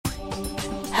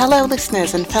Hello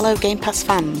listeners and fellow Game Pass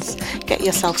fans, get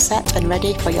yourself set and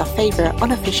ready for your favourite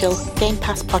unofficial Game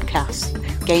Pass podcast,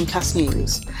 Game Pass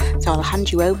News. So I'll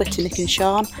hand you over to Nick and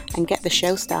Sean and get the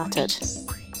show started.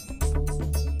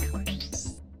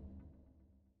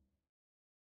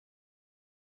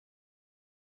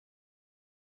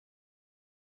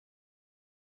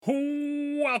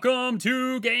 Welcome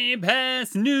to Game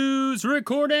Pass News,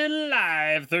 recording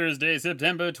live Thursday,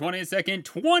 September 22nd,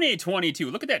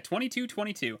 2022. Look at that,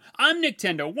 2222. I'm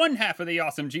Nintendo, one half of the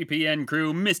awesome GPN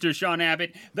crew, Mr. Sean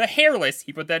Abbott, the hairless,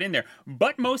 he put that in there,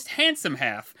 but most handsome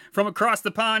half from across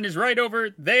the pond is right over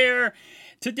there.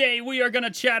 Today we are going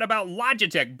to chat about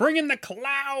Logitech bringing the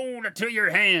cloud to your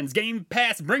hands, Game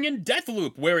Pass bringing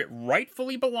Deathloop where it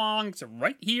rightfully belongs,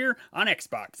 right here on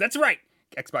Xbox. That's right.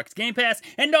 Xbox Game Pass,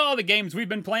 and all the games we've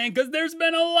been playing, because there's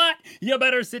been a lot. You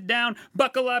better sit down,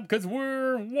 buckle up, because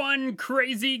we're one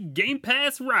crazy Game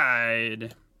Pass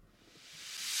ride.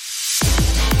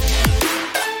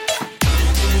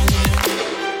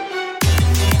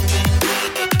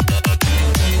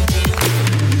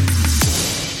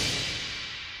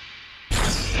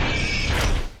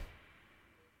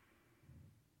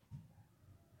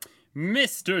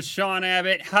 Mr. Sean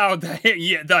Abbott, what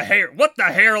the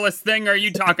hairless thing are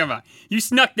you talking about? You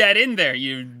snuck that in there,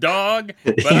 you dog.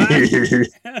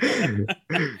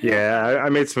 Yeah, I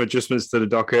made some adjustments to the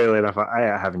doc earlier, and I thought, I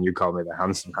haven't you call me the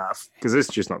handsome half, because it's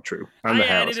just not true. I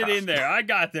added it in there. I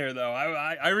got there, though.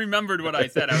 I remembered what I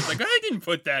said. I was like, I didn't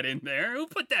put that in there. Who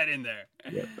put that in there?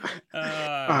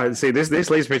 Yeah. See, this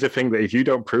leads me to think that if you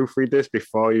don't proofread this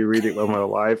before you read it when we're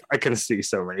live, I can see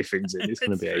so many things in it. It's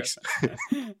going to be ace.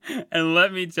 And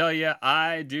let me tell you,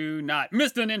 I do not.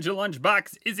 Mr. Ninja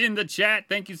Lunchbox is in the chat.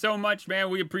 Thank you so much,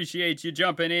 man. We appreciate you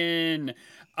jumping in.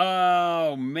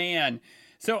 Oh, man.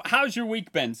 So, how's your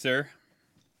week been, sir?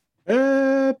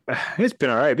 It's been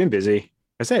all right. I've been busy.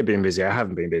 I say I've been busy. I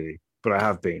haven't been busy, but I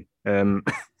have been. I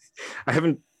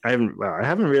haven't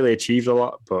really achieved a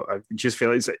lot, but I just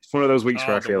feel it's one of those weeks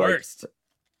where I feel worst. Like,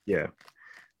 yeah.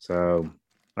 So,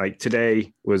 like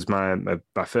today was my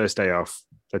first day off.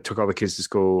 I took all the kids to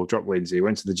school, dropped Lindsay,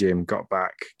 went to the gym, got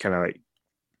back, kind of like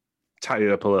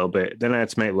tidied up a little bit. Then I had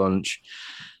to make lunch,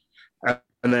 and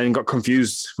then got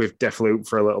confused with Deathloop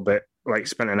for a little bit. Like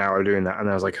spent an hour doing that, and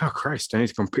I was like, "Oh Christ, I need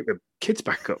to come pick the kids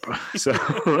back up." So,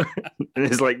 and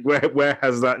it's like, where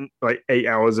has that like 8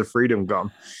 hours of freedom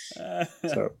gone?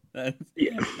 So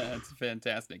that's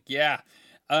fantastic. Yeah.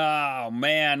 Oh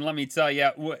man, let me tell you,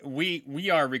 we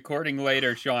are recording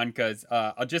later, Sean, because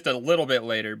just a little bit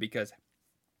later because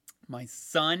my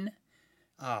son.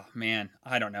 Oh man,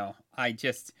 I don't know. I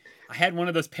had one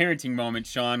of those parenting moments,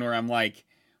 Sean, where I'm like,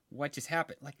 what just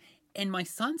happened? Like. And my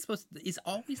son is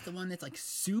always the one that's like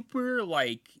super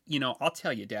like, I'll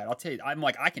tell you, Dad, I'm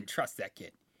like, I can trust that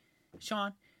kid.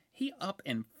 Sean, he up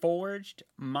and forged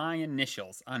my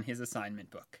initials on his assignment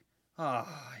book. Oh,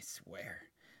 I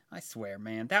swear,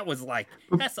 man. That's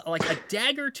like a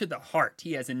dagger to the heart.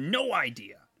 He has no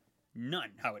idea.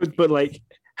 None how it But like,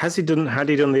 had he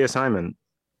done the assignment?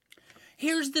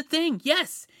 Here's the thing.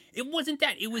 Yes. It wasn't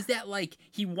that. It was that, like,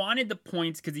 he wanted the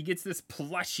points because he gets this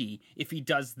plushie if he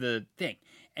does the thing.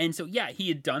 And so, yeah, he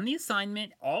had done the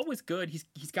assignment. All was good. He's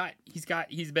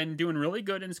been doing really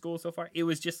good in school so far. It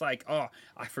was just like, oh,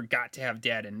 I forgot to have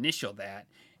Dad initial that.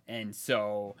 And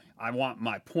so I want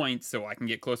my points so I can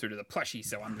get closer to the plushie.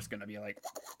 So I'm just going to be like...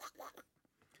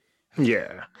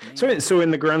 Yeah. So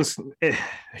in the grand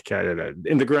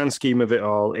scheme of it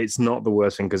all, it's not the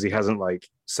worst thing because he hasn't like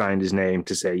signed his name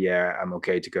to say, yeah, I'm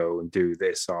okay to go and do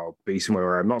this or be somewhere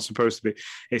where I'm not supposed to be.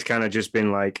 It's kind of just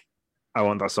been like, I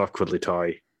want that soft cuddly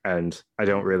toy, and I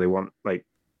don't really want like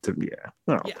to. Yeah.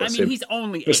 Oh, yeah. I mean, he's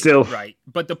only 8, still, right?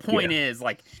 But the point is,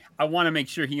 like, I want to make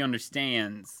sure he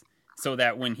understands so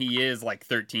that when he is like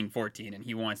 13, 14, and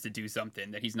he wants to do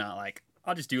something, that he's not like,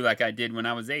 I'll just do like I did when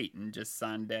I was 8 and just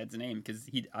sign Dad's name because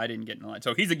I didn't get in a lot.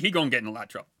 So he gonna get in a lot of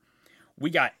trouble. We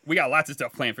got lots of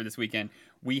stuff planned for this weekend.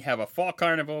 We have a fall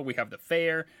carnival. We have the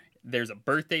fair. There's a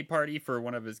birthday party for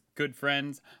one of his good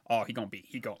friends. Oh, he gonna be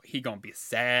a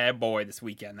sad boy this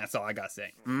weekend. That's all I gotta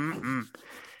say. Oh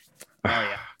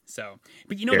yeah. So,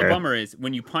 but the bummer is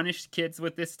when you punish kids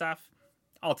with this stuff.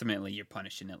 Ultimately, you're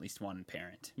punishing at least one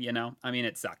parent. I mean,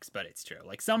 it sucks, but it's true.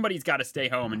 Like somebody's got to stay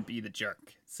home and be the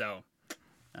jerk. So.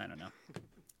 I don't know.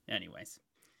 Anyways.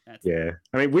 I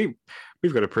mean,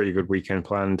 we've got a pretty good weekend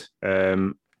planned.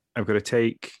 I'm going to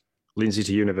take Lindsay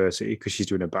to university because she's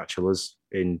doing a bachelor's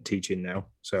in teaching now.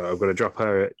 So I've got to drop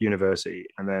her at university.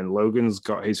 And then Logan's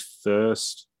got his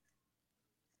first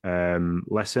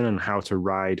lesson on how to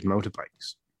ride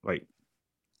motorbikes, like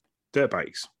dirt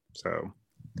bikes. So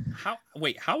how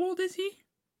old is he?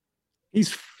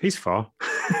 He's far.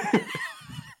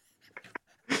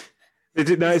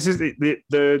 No, it's just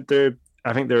the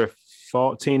I think they're a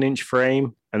 14-inch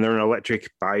frame and they're an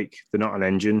electric bike. They're not an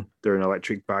engine. They're an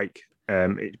electric bike.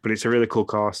 But it's a really cool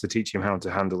course to teach him how to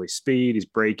handle his speed, his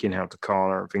braking, how to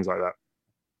corner, and things like that.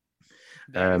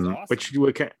 That is awesome. Which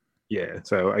we can, yeah.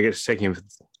 So I get to take him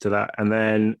to that, and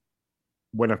then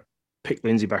when I pick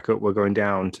Lindsay back up, we're going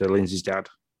down to Lindsay's dad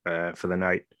for the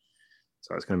night.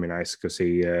 So it's going to be nice because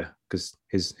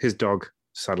his dog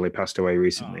sadly passed away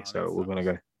recently. So we're going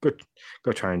to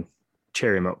go try and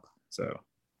cheer him up. So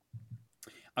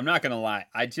I'm not gonna lie,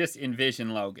 I just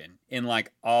envision Logan in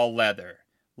like all leather,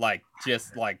 like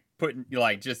just like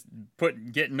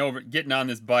getting on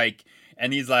this bike,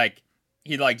 and he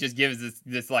just gives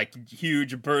this like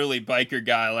huge burly biker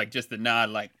guy like just a nod,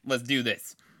 like let's do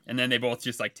this, and then they both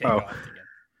just like take off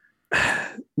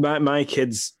together. My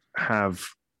kids have,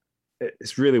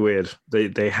 it's really weird.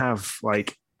 They have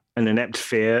like an inept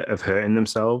fear of hurting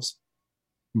themselves,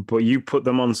 but you put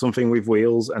them on something with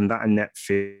wheels and that inept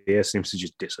fear seems to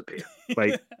just disappear.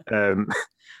 Like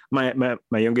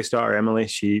my youngest daughter Emily,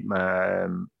 she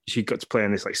got to play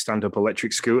on this like stand-up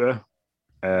electric scooter,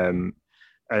 and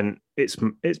it's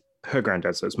her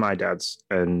granddad, so it's my dad's,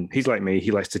 and he's like me,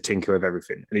 he likes to tinker with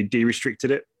everything, and he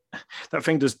de-restricted it. That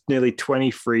thing does nearly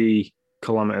 23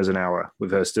 kilometers an hour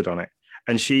with her stood on it,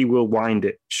 and she will wind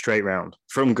it straight round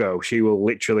from go. She will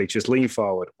literally just lean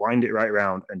forward, wind it right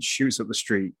round, and shoots up the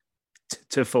street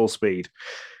to full speed.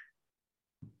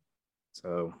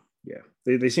 So yeah,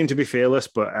 they seem to be fearless,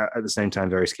 but at the same time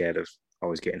very scared of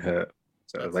always getting hurt.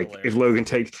 So that's like hilarious.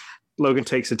 If Logan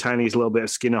takes a tiniest little bit of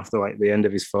skin off the end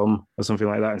of his thumb or something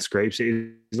like that and scrapes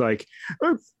it, he's like,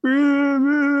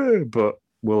 but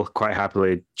will quite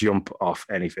happily jump off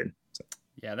anything. So.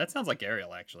 Yeah, that sounds like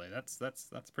Ariel. Actually, that's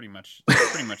pretty much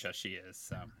how she is.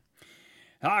 So,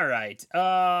 all right,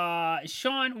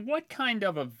 Sean, what kind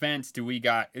of events do we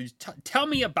got? Tell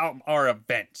me about our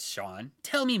events, Sean.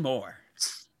 Tell me more.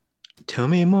 Tell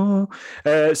me more.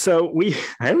 I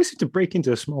always have to break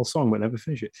into a small song but never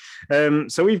finish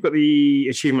it. So we've got the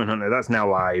Achievement Hunter that's now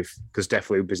live because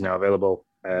Deathloop is now available.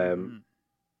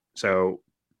 So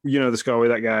you know the score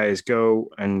with that, guys. Go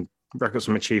and rack up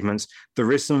some achievements.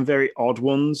 There is some very odd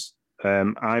ones.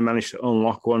 I managed to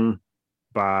unlock one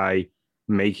by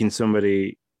making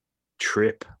somebody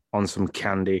trip on some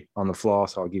candy on the floor,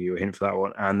 so I'll give you a hint for that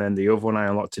one. And then the other one I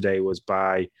unlocked today was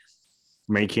by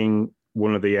making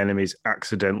one of the enemies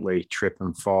accidentally trip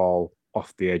and fall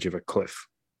off the edge of a cliff.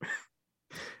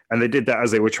 And they did that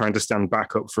as they were trying to stand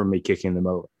back up from me kicking them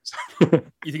over. You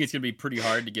think it's going to be pretty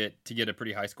hard to get a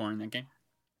pretty high score in that game?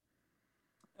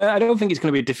 I don't think it's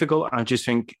going to be difficult. I just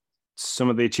think some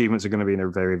of the achievements are going to be in a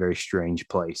very, very strange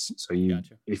place. So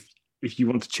Gotcha. if you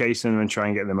want to chase them and try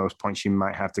and get the most points, you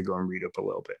might have to go and read up a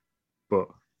little bit. But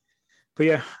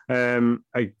yeah,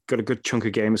 I got a good chunk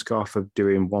of gamer score for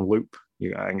doing one loop.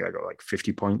 I think I got like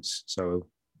 50 points. So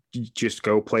just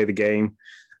go play the game.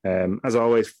 As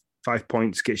always, 5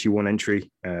 points gets you one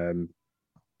entry.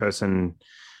 Person,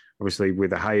 obviously, with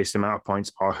the highest amount of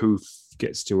points or who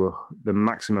gets to the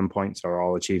maximum points are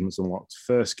all achievements unlocked.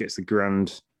 First gets the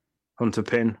Grand Hunter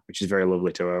pin, which is very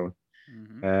lovely to own.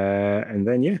 Mm-hmm. And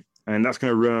then, yeah. And that's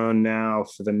going to run now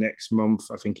for the next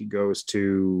month. I think it goes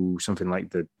to something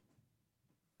like the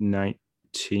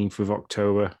 19th of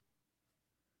October.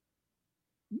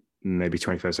 Maybe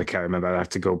 21st. I can't remember. I'd have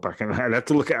to go back and I'd have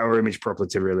to look at our image properly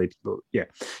to really. But yeah,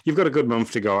 you've got a good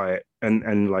month to go at it.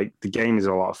 And like the game is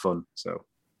a lot of fun. So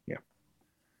yeah.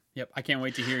 Yep. I can't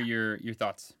wait to hear your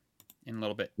thoughts in a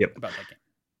little bit about that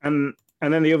game.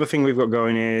 And then the other thing we've got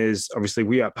going is obviously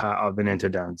we are part of the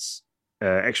Nintendo Dance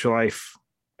Extra Life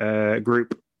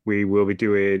group. We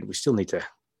still need to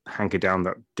hanker down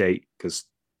that date because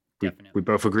we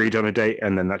both agreed on a date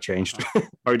and then that changed.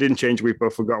 Or it didn't change. We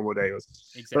both forgot what day it was.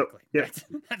 Exactly. But, yeah.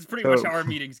 That's pretty much how our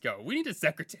meetings go. We need a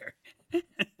secretary.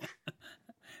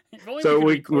 So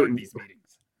we record these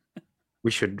meetings.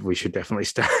 We should definitely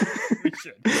start. We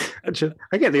should.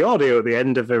 I get the audio at the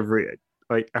end of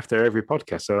after every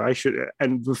podcast. So I should,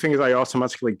 and the thing is I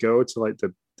automatically go to like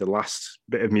the last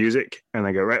bit of music and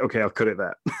I go, right, okay, I'll cut it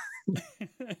there.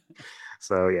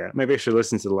 So yeah, maybe I should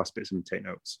listen to the last bits and take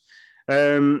notes.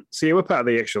 So yeah, we're part of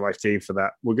the Extra Life team for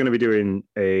that. We're going to be doing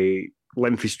a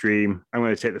lengthy stream. I'm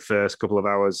going to take the first couple of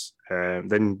hours.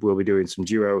 Then we'll be doing some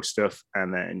duo stuff.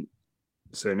 And then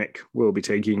Sir Nick will be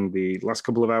taking the last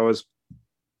couple of hours.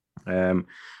 We're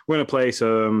going to play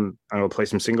some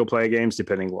single player games,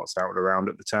 depending what's out and around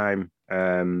at the time.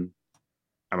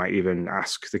 I might even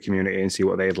ask the community and see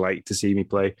what they'd like to see me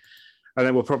play. And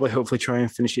then we'll probably hopefully try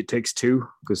and finish It Takes Two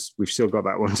because we've still got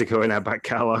that one to go in our back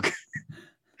catalogue.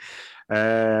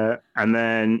 And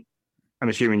then I'm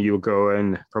assuming you'll go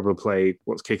and probably play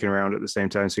what's kicking around at the same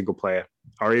time, single player,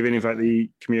 or even invite the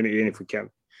community in if we can.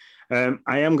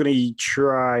 I am going to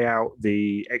try out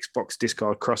the Xbox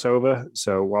Discord crossover.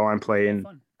 So while I'm playing,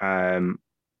 I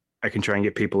can try and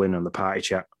get people in on the party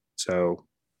chat. So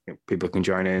people can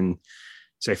join in,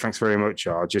 say thanks very much,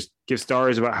 or just give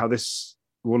stories about how this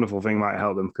wonderful thing might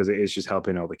help them, because it is just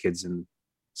helping all the kids and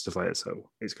stuff like that. So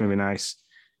it's going to be nice.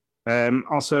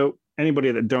 Also,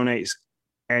 anybody that donates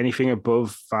anything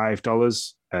above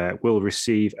 $5 will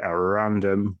receive a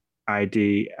random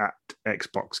ID at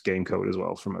Xbox game code as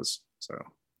well from us. So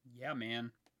yeah,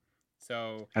 man.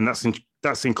 So and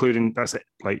that's including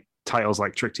like titles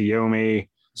like Trick to Yomi,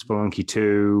 Spelunky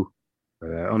 2,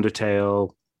 Undertale.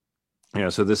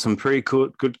 So there's some pretty cool,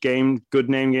 good name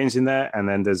games in there, and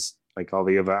then there's like all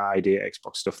the other ID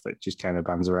Xbox stuff that just kind of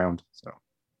bands around. So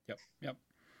yep.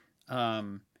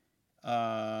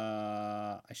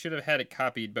 I should have had it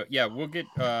copied, but yeah, we'll get.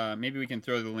 Maybe we can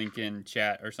throw the link in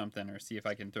chat or something, or see if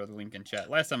I can throw the link in chat.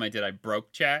 Last time I did, I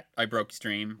broke chat. I broke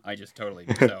stream. I just totally.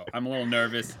 So I'm a little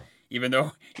nervous, even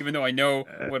though I know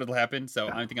what'll happen. So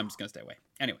I think I'm just gonna stay away.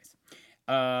 Anyways,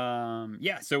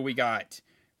 yeah. So we got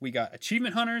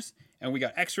Achievement Hunters and we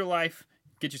got Extra Life.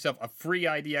 Get yourself a free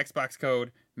ID Xbox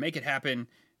code. Make it happen.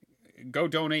 Go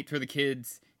donate for the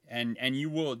kids, and you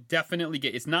will definitely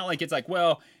get. It's not like it's like,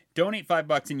 well, donate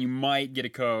 $5 and you might get a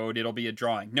code. It'll be a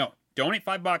drawing. No, donate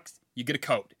 $5, you get a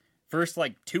code. First,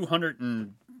 like 50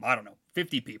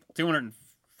 people,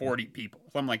 240 people,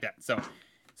 something like that. So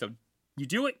you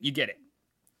do it, you get it.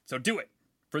 So do it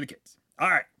for the kids. All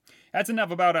right. That's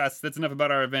enough about us. That's enough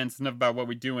about our events. Enough about what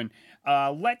we're doing.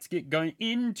 Let's get going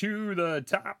into the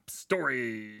top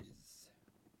stories.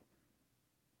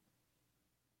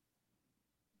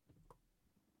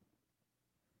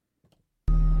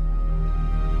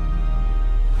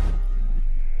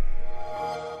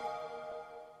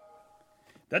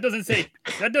 That doesn't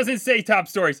say top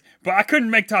stories, but I couldn't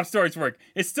make top stories work.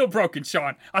 It's still broken,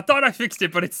 Sean. I thought I fixed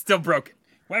it, but it's still broken.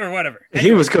 Whatever.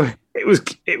 Anyway.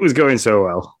 It was going so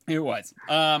well. It was.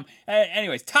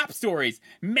 Anyways, top stories.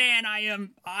 Man, I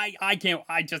am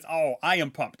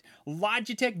pumped.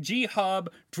 Logitech G Hub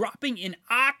dropping in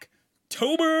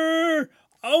October.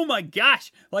 Oh my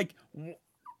gosh. Like,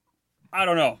 I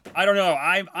don't know.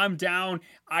 I'm down.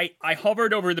 I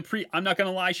hovered over I'm not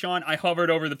gonna lie, Sean. I hovered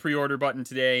over the pre-order button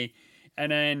today,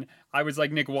 and then I was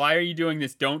like, Nick, why are you doing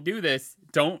this? Don't do this.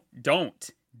 Don't.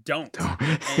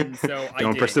 And so I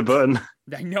don't press the button.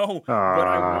 I know, but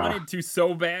I wanted to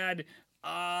so bad. But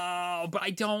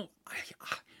I don't.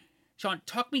 Sean,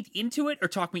 talk me into it or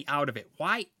talk me out of it.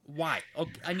 Why?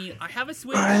 Okay, I mean, I have a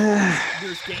Switch.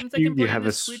 There's games I can play on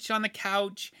the Switch on the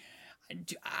couch.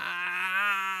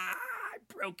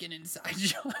 Broken inside,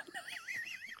 Sean.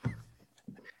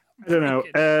 I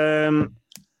don't know.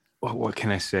 What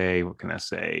can I say?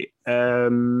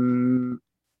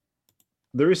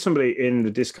 There is somebody in the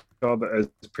Discord that has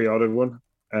pre-ordered one.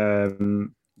 So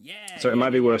it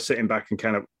might be worth sitting back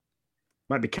and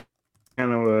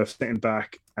worth sitting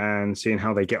back and seeing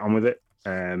how they get on with it.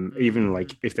 Even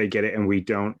like if they get it and we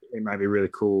don't, it might be really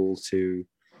cool to,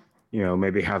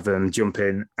 maybe have them jump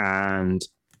in and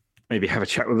maybe have a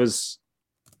chat with us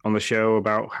on the show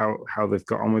about how they've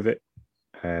got on with it.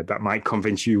 That might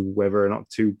convince you whether or not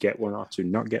to get one or to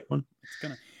not get one.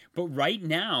 But right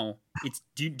now,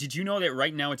 did you know that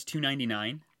right now it's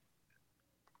 $299?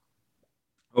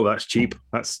 Oh, that's cheap.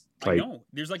 That's like, I know.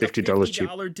 There's like $50 a $50 cheap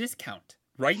discount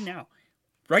right now.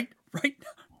 Right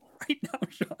now,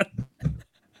 Sean.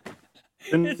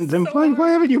 Then why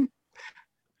haven't you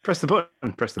press the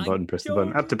button? Press the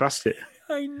button. Add to basket.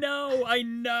 I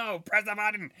know. Press the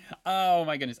button. Oh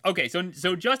my goodness. Okay,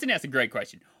 so Justin asked a great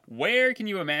question. Where can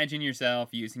you imagine yourself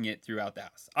using it throughout the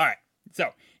house? All right.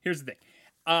 So here's the thing.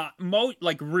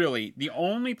 Really, the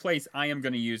only place I am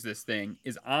going to use this thing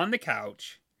is on the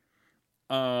couch.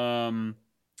 When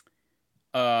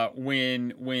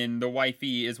the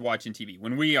wifey is watching TV,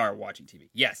 when we are watching TV.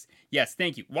 Yes,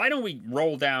 thank you. Why don't we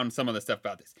roll down some of the stuff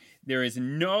about this? There is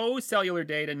no cellular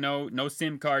data, no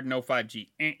SIM card, no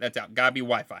 5G. That's out. Gotta be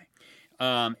Wi-Fi.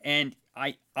 And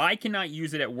I cannot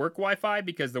use it at work Wi-Fi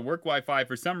because the work Wi-Fi,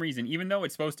 for some reason, even though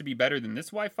it's supposed to be better than this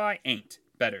Wi-Fi, ain't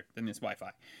better than this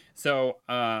Wi-Fi. So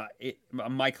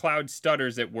my cloud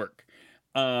stutters at work,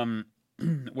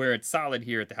 where it's solid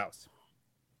here at the house.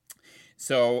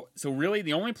 So really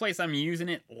the only place I'm using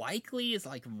it likely is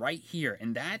like right here,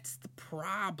 and that's the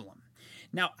problem.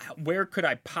 Now, where could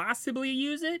I possibly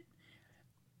use it?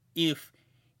 If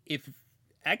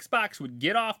Xbox would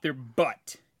get off their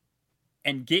butt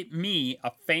and get me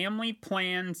a family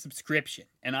plan subscription,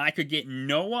 and I could get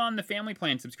Noah on the family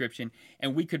plan subscription,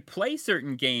 and we could play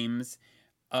certain games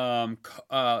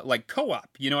like co-op,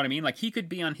 you know what I mean? Like he could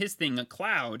be on his thing, a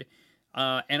cloud,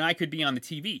 and I could be on the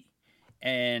TV.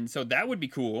 And so that would be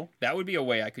cool. That would be a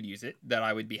way I could use it that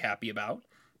I would be happy about.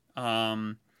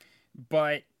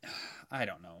 But I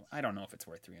don't know. I don't know if it's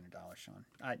worth $300, Sean.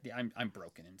 I'm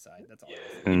broken inside. That's all.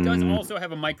 It does also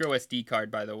have a micro SD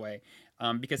card, by the way,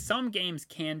 because some games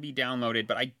can be downloaded,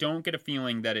 but I don't get a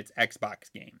feeling that it's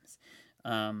Xbox games.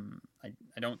 I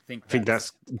don't think. I think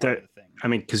that's that. I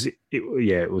mean, because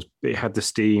it had the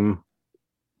Steam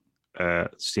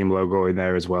logo in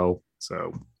there as well.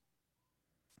 So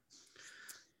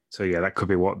yeah, that could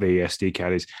be what the SD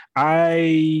card is.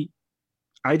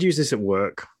 I'd use this at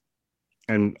work,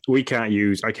 and I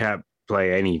can't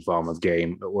play any form of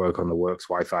game at work on the works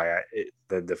Wi-Fi.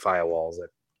 The firewalls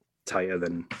are tighter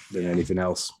than anything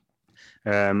else.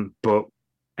 But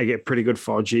I get pretty good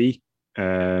 4G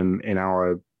in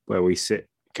our where we sit,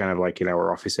 kind of like in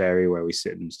our office area where we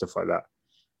sit and stuff like that.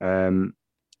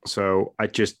 So I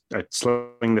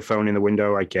sling the phone in the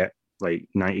window. I get like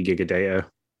 90 gig of data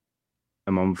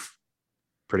a month.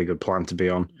 Pretty good plan to be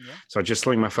on. Yeah. So I just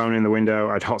sling my phone in the window.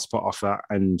 I'd hotspot off that,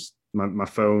 and my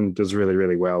phone does really,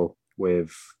 really well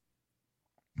with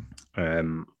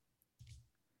what's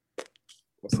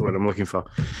the word I'm looking for?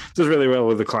 It does really well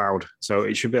with the cloud. So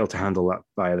it should be able to handle that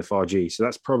via the 4G. So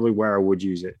that's probably where I would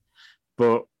use it.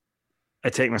 But I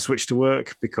take my Switch to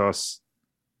work because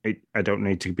I don't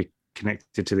need to be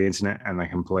connected to the internet, and I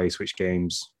can play Switch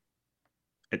games.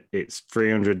 It's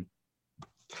 300.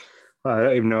 I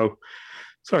don't even know.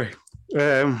 Sorry.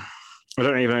 I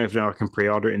don't even know if I can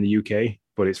pre-order it in the UK,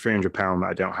 but it's £300 that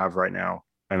I don't have right now.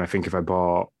 And I think if I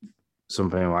bought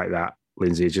something like that,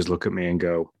 Lindsay would just look at me and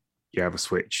go, you have a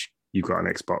Switch, you've got an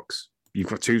Xbox, you've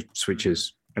got 2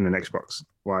 Switches and an Xbox.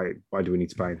 Why do we need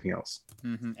to buy anything else?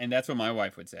 Mm-hmm. And that's what my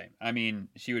wife would say. I mean,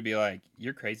 she would be like,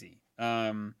 you're crazy.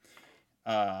 But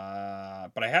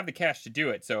I have the cash to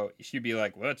do it. So she'd be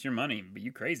like, well, it's your money, but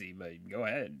you crazy, but go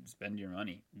ahead, spend your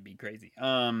money, be crazy.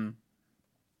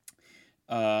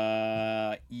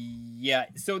 Yeah.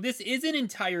 So this isn't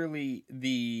entirely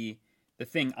the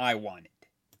thing I wanted.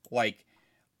 Like,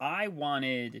 I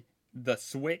wanted the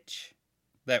Switch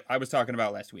that I was talking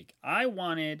about last week. I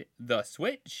wanted the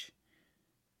Switch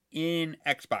in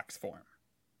Xbox form.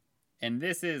 And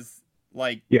this is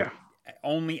like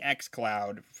only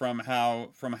xCloud from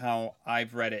how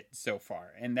I've read it so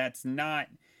far. And that's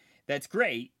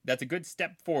great. That's a good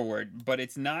step forward, but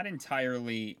it's not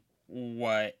entirely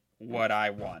what I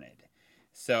wanted.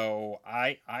 So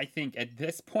I think at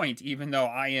this point, even though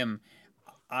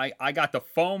I got the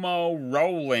FOMO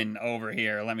rolling over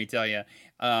here, let me tell you,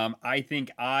 I think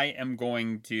I am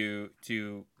going to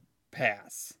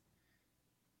pass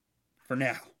for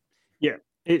now. Yeah,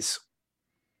 it's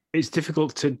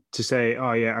difficult to say,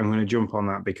 oh yeah, I'm going to jump on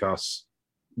that because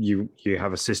you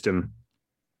have a system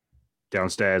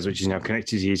downstairs which is now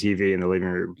connected to your TV in the living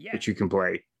room, which you can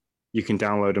play. You can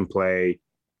download and play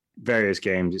various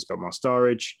games. It's got more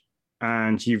storage,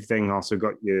 and you've then also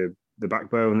got the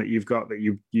backbone that you've got that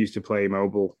you use to play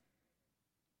mobile.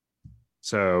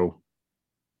 So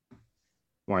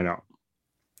why not?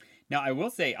 Now I will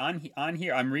say on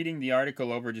here, I'm reading the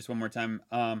article over just one more time.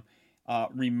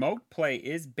 Remote play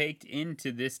is baked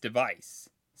into this device,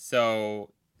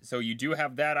 so you do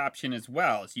have that option as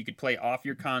well. So you could play off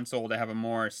your console to have a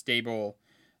more stable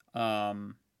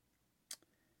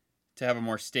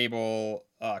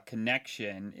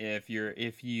connection if you're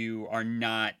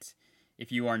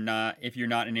not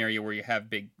in an area where you have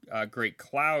great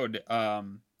cloud a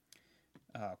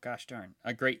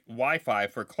great Wi-Fi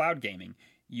for cloud gaming.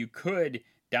 You could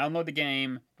download the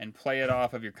game and play it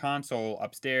off of your console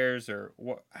upstairs or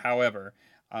however.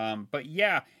 But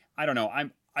yeah, I don't know.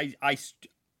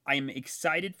 I'm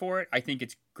excited for it. I think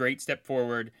it's a great step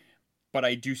forward, but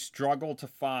I do struggle to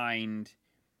find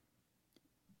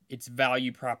its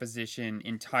value proposition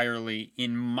entirely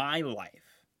in my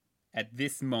life at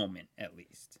this moment, at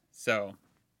least. So,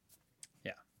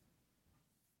 yeah.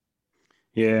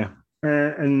 Yeah.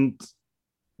 And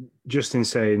just in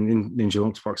saying, Ninja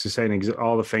Lunchbox is saying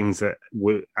all the things that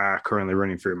are currently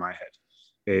running through my head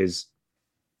is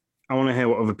I want to hear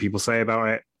what other people say about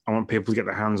it. I want people to get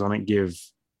their hands on it, give,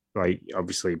 like,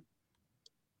 obviously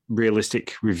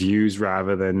realistic reviews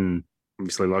rather than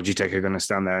obviously Logitech are going to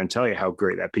stand there and tell you how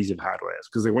great that piece of hardware is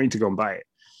because they want you to go and buy it.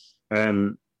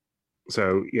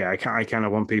 So yeah, I kind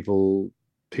of want people's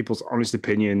honest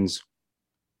opinions,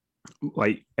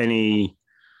 like any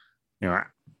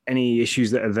any issues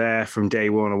that are there from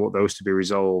day one, I want those to be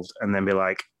resolved, and then be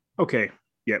like, okay,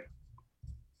 yep,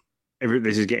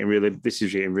 this is getting really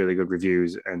good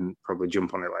reviews, and probably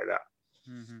jump on it like that.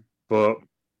 Mm-hmm. But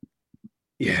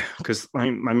yeah, because I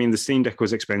mean, the Steam Deck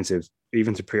was expensive,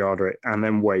 even to pre-order it and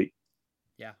then wait.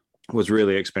 Yeah, was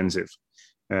really expensive.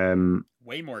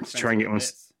 Way more expensive. To try and get one.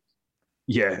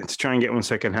 Yeah, to try and get one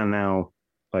secondhand now,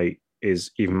 like,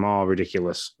 is even more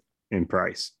ridiculous in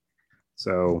price.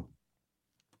 So,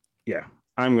 yeah,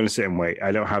 I'm going to sit and wait.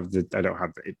 I don't have the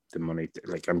money.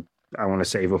 I want to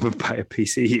save up and buy a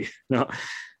PC.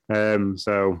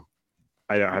 So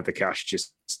I don't have the cash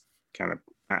just kind of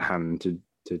at hand to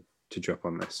drop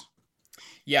on this.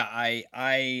 Yeah, I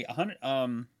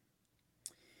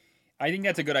think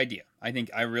that's a good idea. I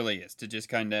think I really is to just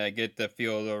kind of get the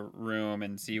feel of the room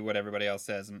and see what everybody else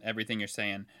says and everything you're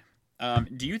saying.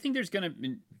 Do you think there's gonna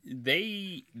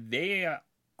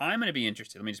I'm gonna be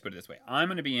interested. Let me just put it this way: I'm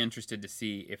gonna be interested to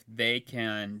see if they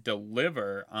can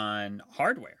deliver on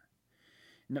hardware.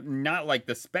 Not like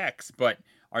the specs, but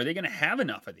are they gonna have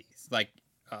enough of these?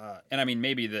 And I mean,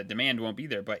 maybe the demand won't be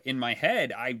there, but in my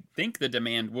head, I think the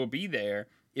demand will be there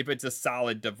if it's a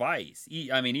solid device.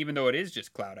 I mean, even though it is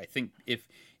just cloud, I think if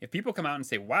people come out and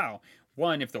say, wow,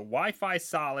 one, if the Wi-Fi is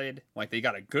solid, like they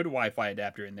got a good Wi-Fi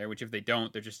adapter in there, which if they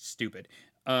don't, they're just stupid.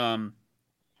 And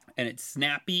it's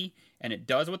snappy and it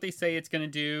does what they say it's going to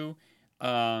do,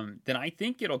 then I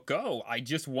think it'll go. I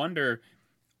just wonder,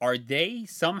 are they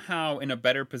somehow in a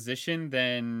better position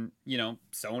than,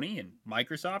 Sony and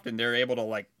Microsoft, and they're able to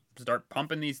like start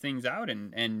pumping these things out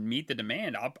and meet the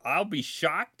demand? I'll be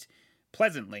shocked,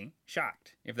 pleasantly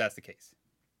shocked, if that's the case.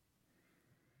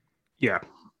 Yeah.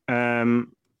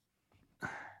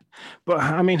 But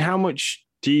I mean, how much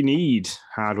do you need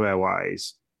hardware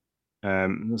wise?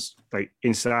 Like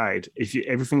inside, if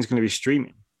everything's going to be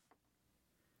streaming.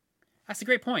 That's a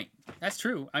great point. That's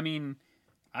true. I mean,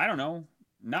 I don't know.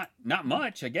 Not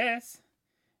much, I guess.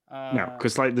 No,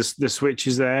 because like the Switch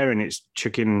is there and it's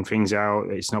chucking things out.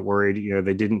 It's not worried.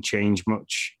 They didn't change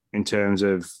much in terms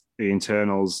of the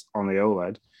internals on the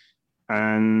OLED,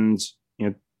 and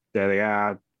there they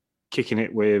are, kicking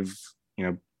it with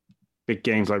big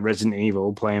games like Resident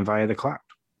Evil playing via the cloud.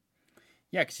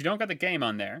 Yeah, because you don't got the game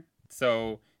on there,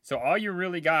 so all you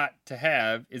really got to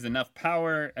have is enough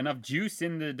power, enough juice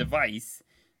in the device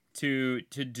to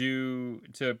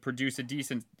produce a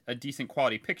decent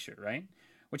quality picture, right?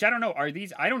 Which I don't know. Are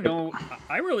these? I don't know.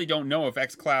 I really don't know if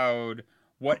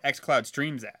what xCloud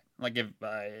streams at. Like if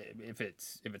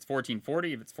it's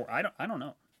 1440, if it's I don't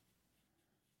know.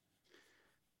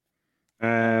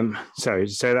 Sorry,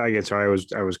 say that again. Sorry,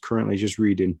 I was currently just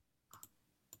reading.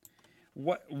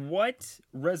 What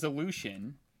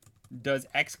resolution does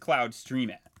xCloud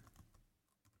stream at?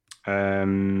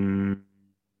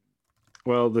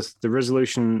 Well, the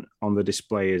resolution on the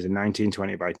display is a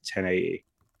 1920 by 1080.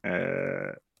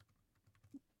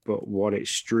 But what it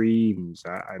streams,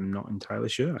 I'm not entirely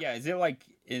sure. Yeah, is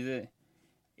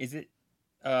it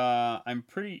I'm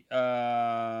pretty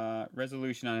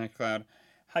resolution on xCloud.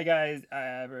 Hi guys,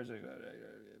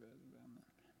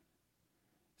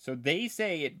 so they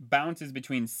say it bounces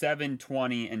between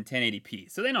 720 and 1080p.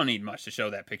 So they don't need much to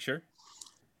show that picture.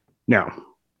 No.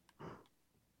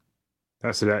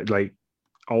 That's like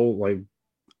old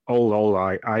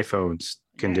iPhones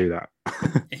can do that.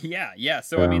 Yeah.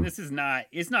 So I mean, it's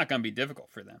not going to be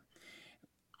difficult for them.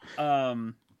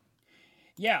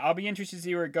 Yeah, I'll be interested to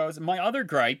see where it goes. My other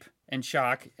gripe and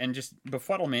shock and just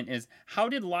befuddlement is, how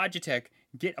did Logitech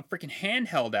get a freaking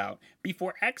handheld out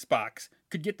before Xbox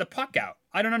could get the puck out?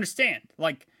 I don't understand.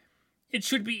 Like, it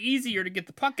should be easier to get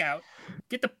the puck out.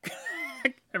 Get the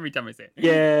every time I say it.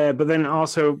 Yeah, but then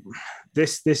also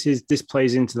this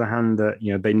plays into the hand that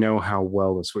they know how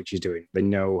well the Switch is doing. They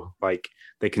know, like,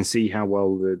 they can see how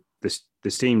well the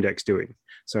Steam Deck's doing.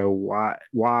 So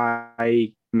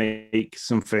why make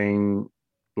something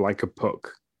like a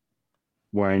puck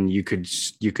when you could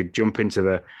jump into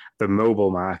the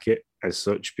mobile market as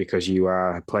such, because you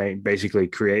are basically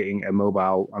creating a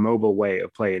mobile way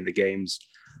of playing the games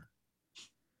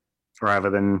rather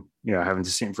than having to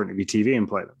sit in front of your TV and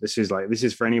play them. This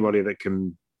is for anybody that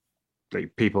can,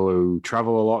 like, people who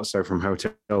travel a lot, so from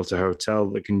hotel to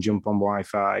hotel, that can jump on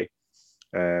Wi-Fi.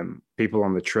 People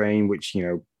on the train, which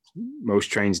most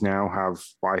trains now have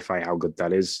Wi-Fi. How good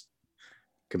that is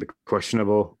could be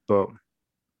questionable, but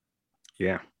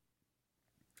yeah.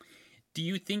 Do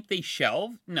you think they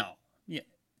shelved? No. Yeah.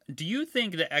 Do you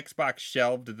think the Xbox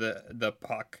shelved the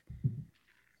puck?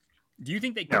 Do you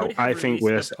think they could have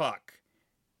released the puck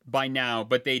by now,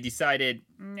 but they decided,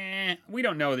 nah, we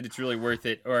don't know that it's really worth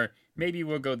it, or maybe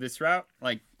we'll go this route.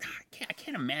 Like, I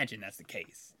can't imagine that's the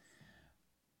case.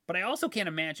 But I also can't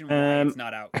imagine why it's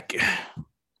not out.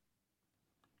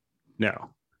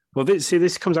 No. Well,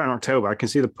 this comes out in October. I can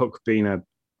see the puck being a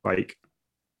like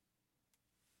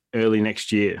early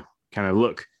next year kind of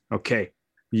look. Okay,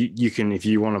 you can, if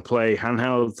you want to play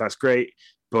handheld, that's great.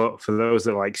 But for those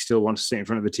that like still want to sit in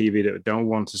front of the TV that don't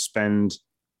want to spend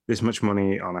this much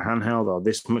money on a handheld or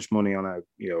this much money on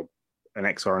an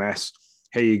X or an S,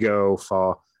 here you go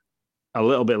for a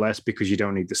little bit less because you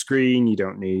don't need the screen, you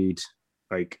don't need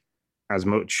like as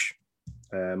much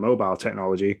mobile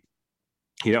technology,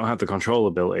 you don't have the controller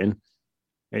built in.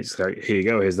 It's like, here you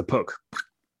go, here's the puck.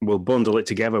 We'll bundle it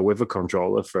together with a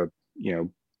controller for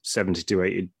 $70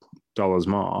 to $80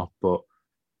 more, but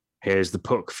here's the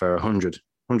puck for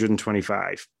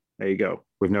 125. There you go,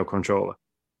 with no controller.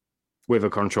 With a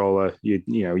controller,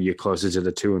 you're closer to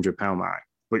the £200 mark,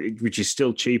 which is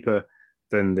still cheaper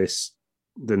than the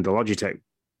Logitech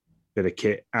bit of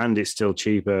kit, and it's still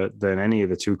cheaper than any of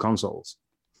the two consoles,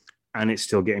 and it's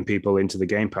still getting people into the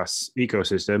Game Pass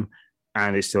ecosystem,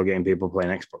 and it's still getting people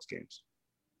playing Xbox games.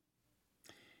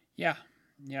 Yeah.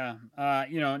 So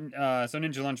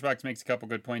Ninja Lunchbox makes a couple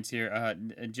good points here.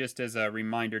 Just as a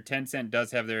reminder, Tencent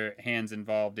does have their hands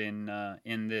involved in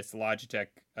this Logitech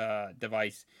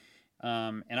device,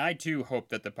 and I too hope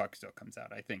that the puck still comes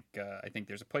out. I think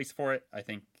there's a place for it. I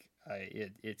think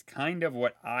it's kind of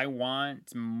what I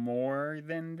want more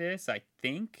than this, I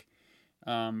think.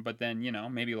 But then,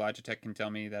 maybe Logitech can tell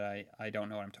me that I don't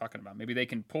know what I'm talking about. Maybe they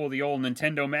can pull the old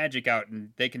Nintendo magic out and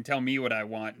they can tell me what I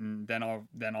want, and then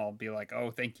I'll be like,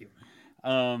 oh, thank you.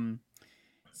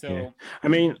 Yeah. I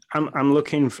mean, I'm on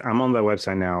their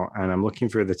website now, and I'm looking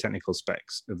for the technical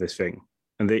specs of this thing.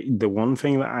 And the one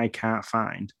thing that I can't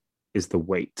find is the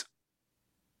weight.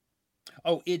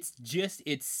 Oh, it's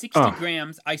 60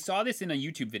 grams. I saw this in a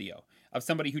YouTube video of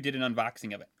somebody who did an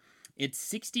unboxing of it. It's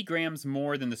 60 grams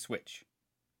more than the Switch.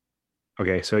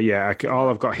 Okay, so yeah, all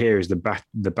I've got here is the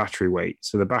battery weight.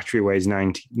 So the battery weighs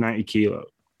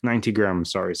 90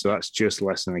 grams, sorry. So that's just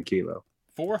less than a kilo.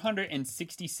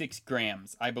 466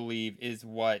 grams, I believe, is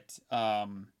what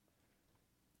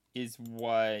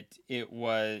it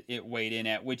weighed in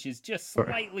at, which is just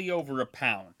slightly over a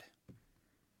pound.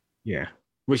 Yeah,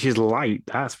 which is light.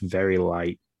 That's very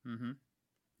light. Mm-hmm.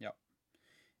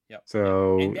 Yep.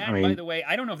 So, and that, by the way,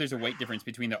 I don't know if there's a weight difference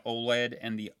between the OLED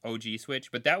and the OG Switch,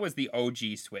 but that was the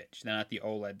OG Switch, not the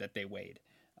OLED that they weighed.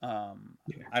 I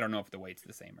don't know if the weight's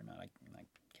the same or not. I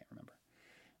can't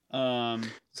remember.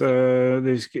 So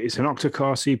it's an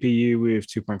octa-core CPU with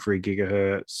 2.3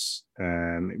 gigahertz.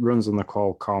 It runs on the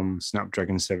Qualcomm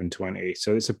Snapdragon 720.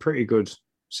 So it's a pretty good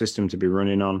system to be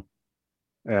running on.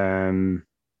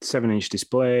 7-inch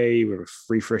display with a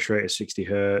refresh rate of 60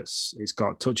 hertz. It's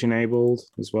got touch enabled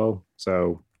as well,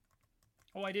 so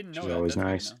I didn't know that. That's always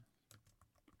nice.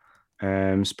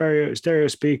 Stereo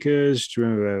speakers,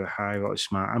 the high voltage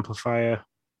smart amplifier,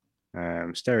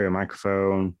 stereo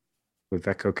microphone with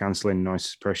echo cancelling, noise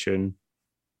suppression,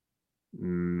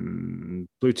 Bluetooth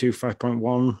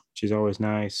 5.1, which is always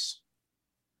nice.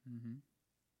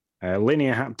 Mm-hmm.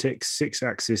 Linear haptics,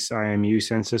 6-axis IMU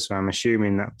sensor, so I'm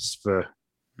assuming that's for.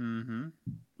 Mm-hmm.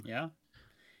 Yeah,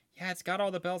 it's got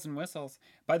all the bells and whistles.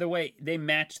 By the way, they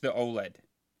match the OLED,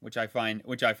 which I find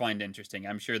interesting.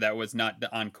 I'm sure that was not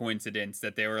on coincidence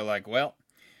that they were like, well,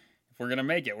 if we're gonna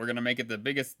make it the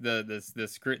biggest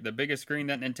the biggest screen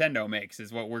that Nintendo makes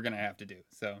is what we're gonna have to do.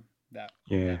 So that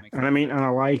makes sense. And I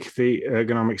like the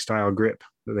ergonomic style grip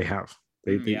that they have.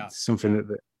 Something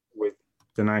that with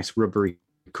the nice rubbery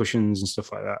cushions and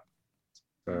stuff like that.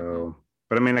 So,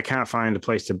 but I mean, I can't find a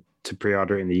place to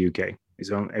pre-order it in the UK.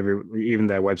 It's on even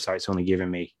their website's only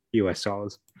giving me US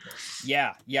dollars.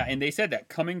 Yeah, and they said that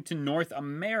coming to North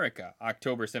America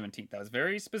October 17th. That was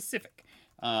very specific.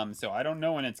 So I don't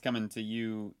know when it's coming to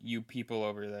you people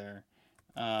over there.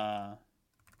 Ninja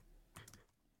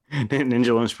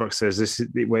Lunchbox says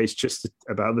it weighs just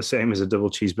about the same as a double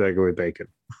cheeseburger with bacon.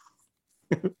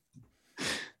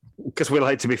 Because we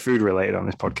like to be food related on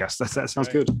this podcast. That sounds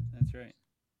good. That's right.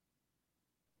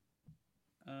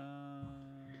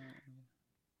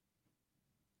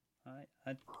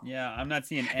 I'm not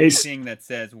seeing anything that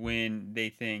says when they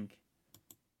think.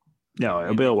 No,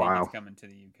 it'll be a while. It's coming to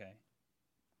the UK.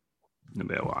 It'll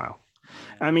be a while.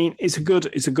 Yeah. I mean, it's a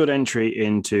good entry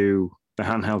into the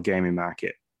handheld gaming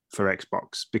market for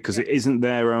Xbox because it isn't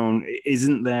their own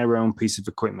piece of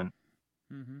equipment.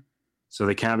 Mm-hmm. So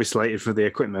they can't be slated for the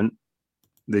equipment.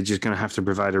 They're just going to have to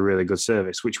provide a really good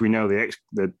service, which we know the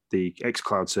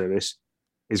xCloud service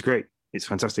is great. It's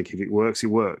fantastic. If it works, it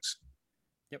works.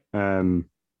 Yep.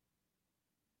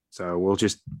 So we'll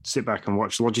just sit back and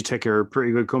watch. Logitech are a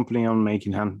pretty good company on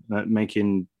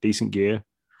making decent gear.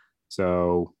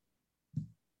 So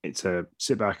it's a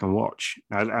sit back and watch.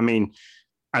 I mean,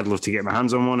 I'd love to get my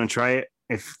hands on one and try it.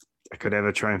 If I could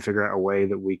ever try and figure out a way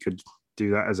that we could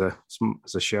do that as a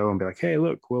show and be like, hey,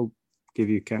 look, we'll give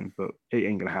you Kent, but it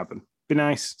ain't gonna happen. Be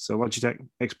nice. So Logitech,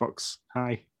 Xbox,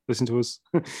 hi, listen to us.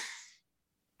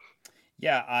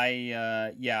 Yeah,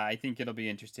 I think it'll be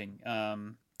interesting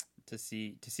to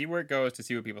see where it goes, to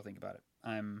see what people think about it.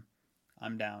 I'm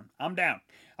down. I'm down.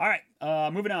 All right,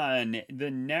 moving on.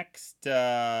 The next,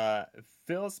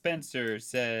 Phil Spencer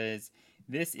says,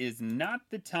 this is not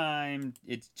the time.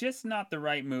 It's just not the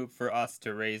right move for us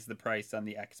to raise the price on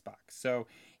the Xbox. So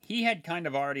he had kind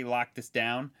of already locked this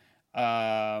down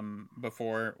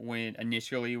before when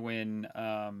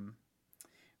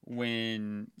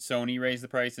Sony raised the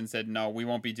price and said, no, we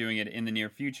won't be doing it in the near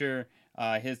future.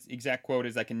 His exact quote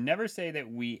is, I can never say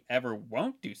that we ever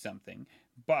won't do something,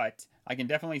 but I can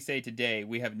definitely say today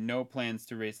we have no plans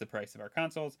to raise the price of our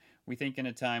consoles. We think in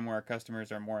a time where our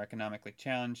customers are more economically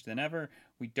challenged than ever,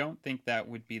 we don't think that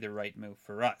would be the right move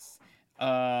for us.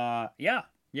 Yeah,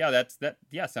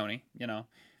 Sony,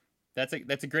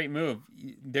 that's a great move.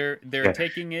 They're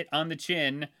taking it on the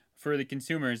chin for the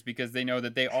consumers because they know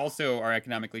that they also are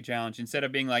economically challenged. Instead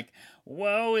of being like,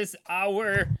 woe is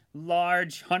our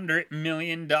large $100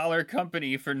 million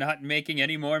company for not making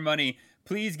any more money.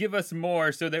 Please give us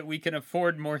more so that we can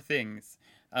afford more things.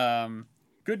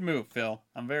 Good move, Phil.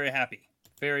 I'm very happy.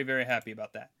 Very, very happy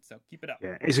about that. So keep it up.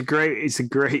 Yeah, it's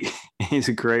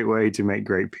a great way to make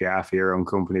great PR for your own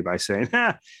company by saying,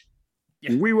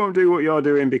 we won't do what you're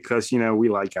doing because, we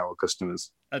like our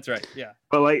customers. That's right. Yeah.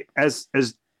 But like, as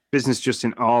Business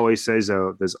Justin always says,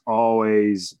 though, there's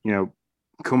always,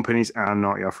 companies are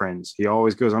not your friends. He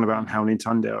always goes on about how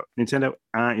Nintendo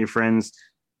aren't your friends.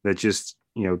 They're just,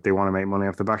 they want to make money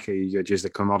off the back of you. You're just a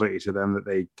commodity to them that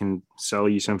they can sell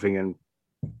you something and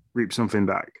reap something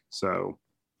back. So,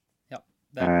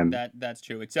 that's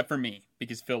true. Except for me,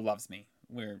 because Phil loves me.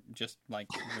 We're just like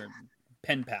we're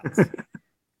pen pals,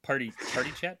 party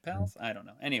chat pals. I don't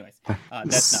know. Anyways,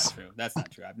 that's not true. That's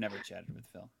not true. I've never chatted with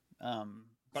Phil.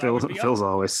 Phil's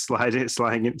always sliding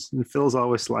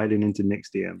into Nick's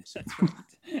DMs. That's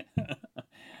right.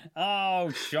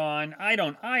 Oh, Sean,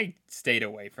 I stayed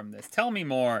away from this. Tell me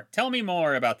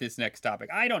more about this next topic.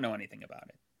 I don't know anything about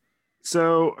it.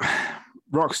 So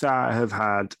Rockstar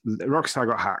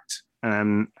got hacked.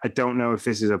 I don't know if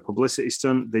this is a publicity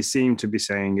stunt. They seem to be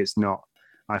saying it's not.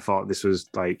 I thought this was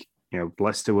like,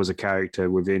 Lester was a character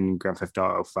within Grand Theft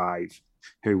Auto 5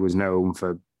 who was known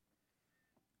for,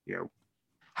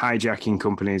 hijacking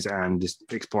companies and just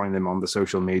exploiting them on the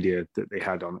social media that they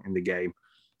had in the game.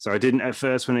 So I didn't at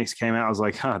first when it came out. I was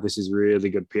like, this is really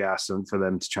good PR stunt for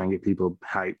them to try and get people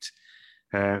hyped.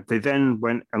 They then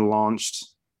went and launched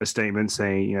a statement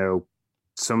saying,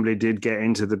 somebody did get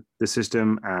into the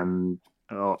system and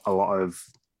a lot of,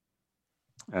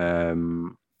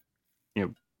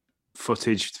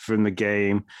 footage from the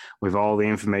game with all the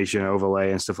information overlay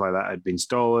and stuff like that had been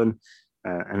stolen.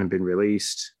 And had been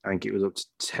released. I think it was up to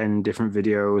 10 different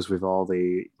videos with all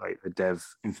the dev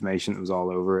information that was all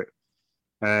over it.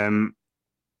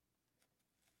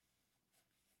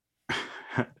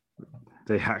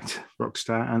 They hacked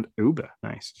Rockstar and Uber.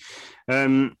 Nice.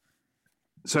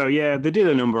 So yeah, they did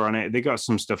a number on it. They got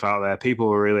some stuff out there. People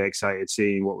were really excited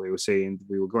seeing what we were seeing.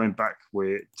 We were going back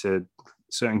to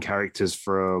certain characters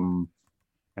from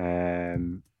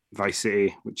Vice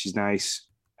City, which is nice.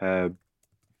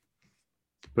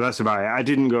 But that's about it. I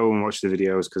didn't go and watch the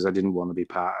videos because I didn't want to be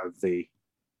part of the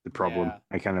problem.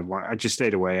 Yeah. I just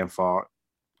stayed away and thought,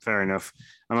 fair enough.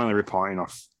 I'm only reporting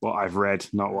off what I've read,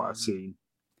 not what I've seen.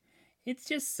 It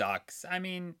just sucks. I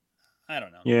mean, I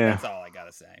don't know. Yeah. That's all I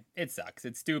gotta say. It sucks.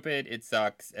 It's stupid. It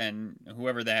sucks. And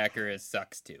whoever the hacker is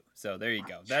sucks too. So there you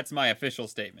go. That's my official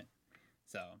statement.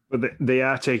 So, but they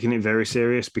are taking it very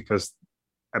serious because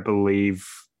I believe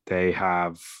they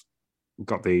have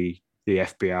got the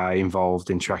FBI involved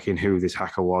in tracking who this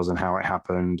hacker was and how it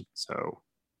happened. So,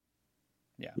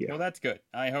 yeah. Well, that's good.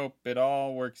 I hope it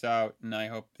all works out, and I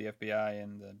hope the FBI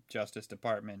and the Justice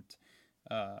Department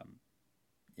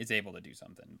is able to do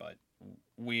something. But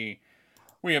we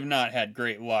have not had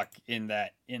great luck in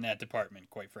that department,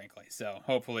 quite frankly. So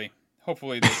hopefully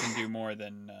they can do more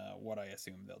than what I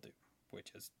assume they'll do,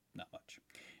 which is not much.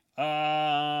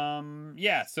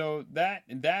 Yeah, so that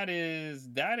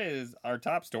is our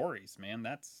top stories, man.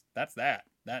 That's that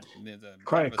is a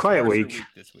quiet week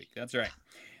this week. That's right.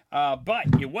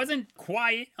 But it wasn't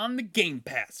quiet on the Game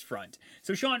Pass front.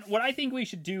 So Sean, what I think we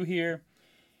should do here,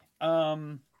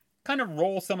 kind of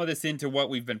roll some of this into what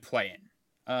we've been playing.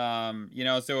 So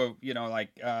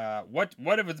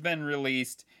what if it's been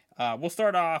released? We'll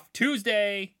start off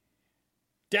Tuesday.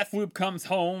 Deathloop comes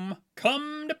home.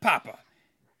 Come to Papa.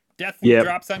 Deathloop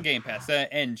drops on Game Pass,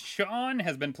 and Sean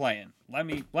has been playing. Let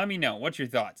me know. What's your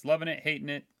thoughts? Loving it? Hating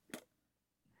it?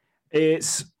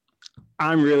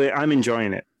 I'm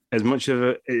enjoying it as much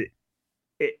of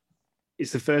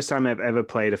it's the first time I've ever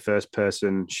played a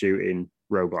first-person shooting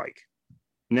roguelike.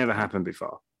 Never happened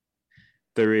before.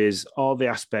 There is all the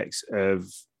aspects of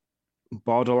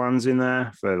Borderlands in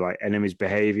there for like enemies'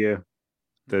 behavior.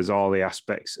 There's all the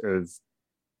aspects of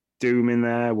Doom in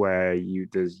there where you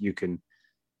can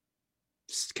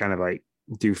kind of like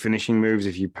do finishing moves.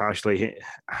 If you partially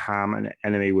harm an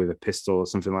enemy with a pistol or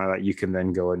something like that, you can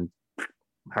then go and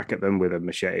hack at them with a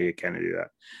machete. You can do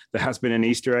that. There has been an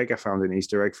Easter egg. I found an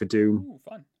Easter egg for Doom. Ooh,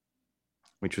 fun.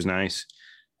 Which was nice.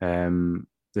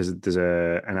 There's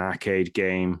an arcade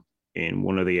game in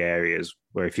one of the areas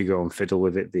where if you go and fiddle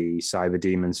with it, the cyber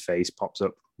demon's face pops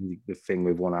up, the thing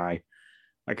with one eye.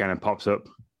 That kind of pops up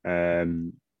with a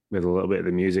little bit of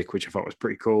the music, which I thought was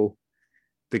pretty cool.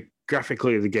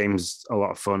 Graphically, the game's a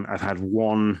lot of fun. I've had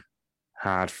one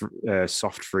hard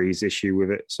soft freeze issue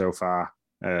with it so far.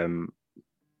 I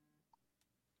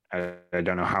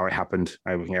don't know how it happened.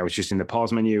 I was just in the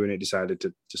pause menu and it decided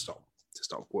to stop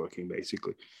working,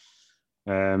 basically.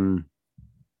 But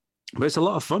it's a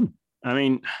lot of fun. I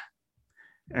mean,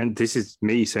 and this is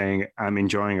me saying I'm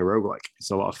enjoying a roguelike.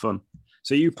 It's a lot of fun.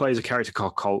 So you play as a character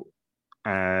called Colt,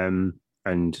 and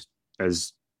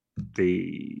as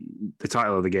the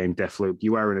title of the game, Deathloop,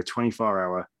 you are in a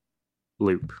 24-hour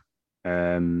loop.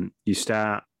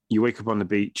 You wake up on the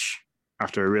beach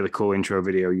after a really cool intro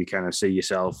video. You kind of see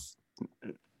yourself.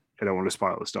 I don't want to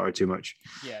spoil the story too much.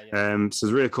 Yeah. So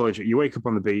it's really cool intro. You wake up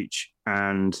on the beach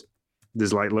and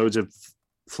there's like loads of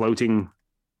floating,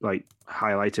 like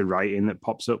highlighted writing that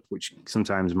pops up, which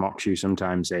sometimes mocks you,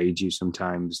 sometimes aids you,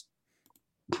 sometimes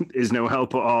is no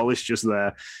help at all. It's just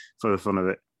there for the fun of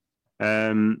it.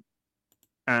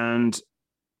 And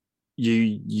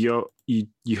you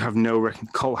have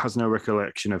Colt has no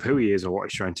recollection of who he is or what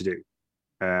he's trying to do.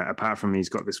 Apart from he's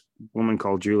got this woman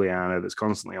called Juliana that's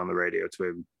constantly on the radio to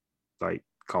him, like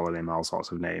calling him all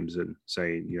sorts of names and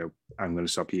saying, I'm going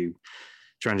to stop you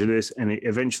trying to do this. And he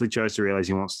eventually tries to realize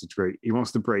he wants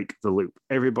to break the loop.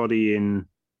 Everybody in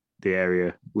the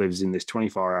area lives in this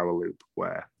 24-hour loop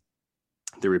where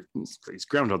it's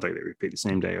Groundhog Day. They repeat the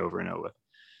same day over and over.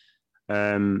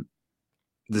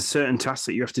 There's certain tasks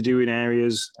that you have to do in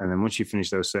areas, and then once you finish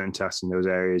those certain tasks in those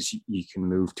areas, you can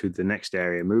move to the next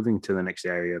area. Moving to the next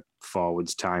area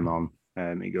forwards time on.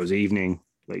 It goes evening,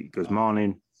 like it goes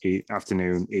morning,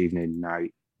 afternoon, evening,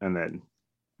 night, and then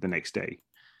the next day.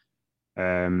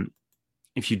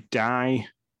 If you die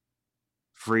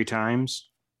 3 times,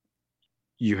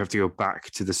 you have to go back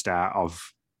to the start of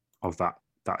that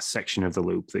section of the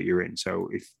loop that you're in. So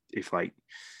if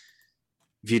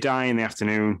you die in the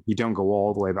afternoon, you don't go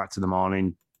all the way back to the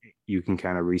morning. You can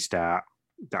kind of restart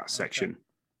that section.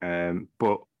 Okay.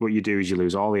 But what you do is you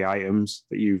lose all the items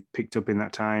that you've picked up in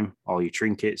that time, all your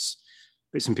trinkets,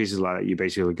 bits and pieces like that. You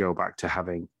basically go back to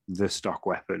having the stock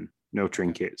weapon, no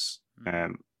trinkets,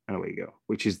 and away you go,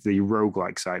 which is the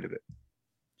roguelike side of it.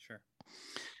 Sure.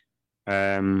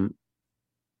 And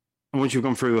once you've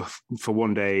gone through for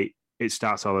one day, it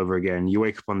starts all over again. You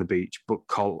wake up on the beach, but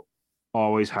Colt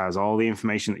always has all the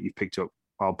information that you've picked up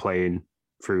while playing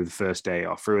through the first day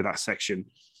or through that section.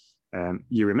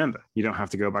 You remember. You don't have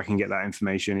to go back and get that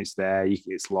information. It's there.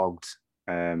 It's logged.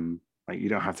 You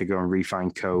don't have to go and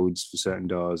refine codes for certain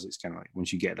doors. It's kind of like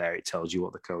once you get there, it tells you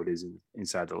what the code is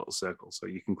inside the little circle, so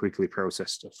you can quickly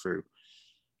process stuff through.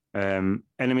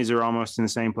 Enemies are almost in the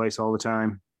same place all the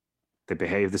time. They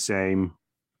behave the same.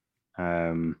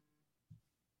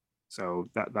 So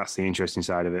that's the interesting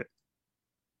side of it.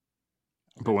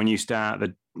 But when you start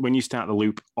the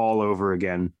loop all over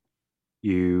again,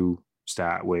 you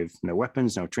start with no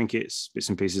weapons, no trinkets, bits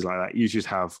and pieces like that. You just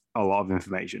have a lot of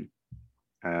information.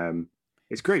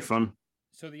 It's great fun.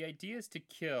 So the idea is to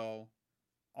kill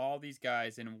all these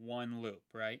guys in one loop,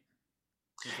 right?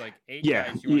 It's like 8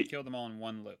 guys. You want to kill them all in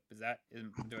one loop.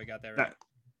 Do I got that right?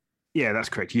 Yeah, that's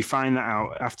correct. You find that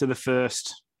out after the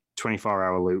first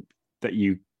 24-hour loop that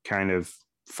you kind of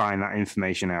find that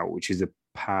information out, which is the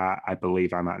part I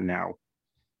believe I'm at now.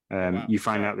 Wow. You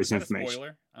find out this information. A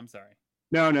spoiler? I'm sorry.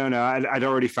 No. I'd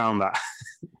already found that.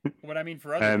 What I mean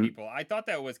for other people, I thought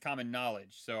that was common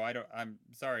knowledge. So I'm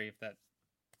sorry if that.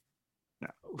 No.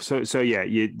 So yeah,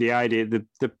 the idea,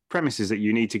 the premise is that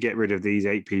you need to get rid of these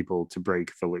 8 people to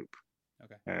break the loop.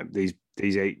 Okay.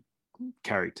 These 8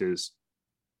 characters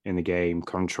in the game,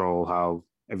 control how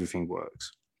everything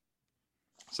works.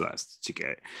 So that's to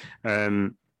get.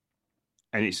 And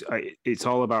it's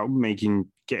all about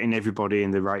getting everybody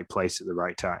in the right place at the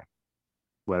right time,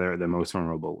 where they're at their most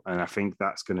vulnerable. And I think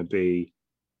that's going to be,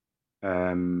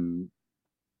 that's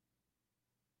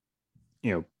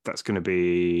going to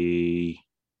be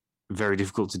very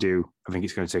difficult to do. I think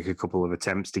it's going to take a couple of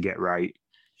attempts to get right.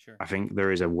 Sure. I think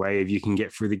there is a way you can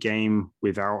get through the game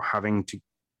without having to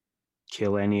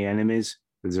kill any enemies.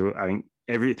 There's a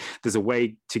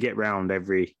way to get around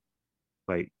every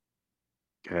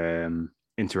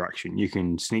interaction. You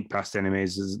can sneak past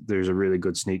enemies. There's a really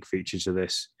good sneak feature to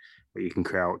this where you can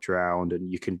crouch around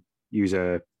and you can use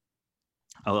a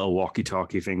little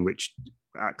walkie-talkie thing which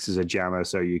acts as a jammer,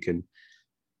 so you can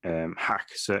hack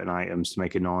certain items to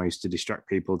make a noise to distract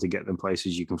people to get them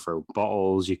places. You can throw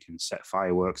bottles, you can set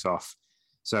fireworks off.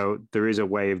 So there is a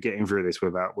way of getting through this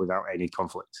without any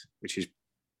conflict, which is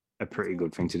a pretty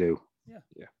good thing to do. Yeah.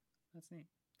 That's neat.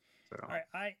 So. All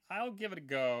right, I'll give it a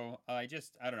go. I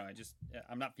don't know.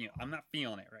 I'm not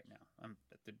feeling it right now.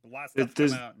 The last stuff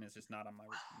come out and it's just not on my.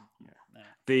 Yeah.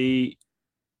 The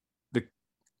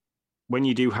when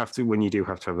you do have to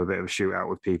have a bit of a shootout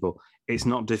with people, it's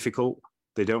not difficult.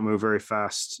 They don't move very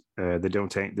fast. They don't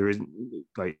take. There's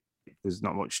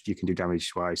not much you can do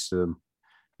damage wise to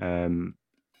them.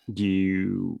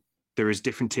 There is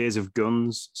different tiers of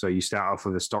guns. So you start off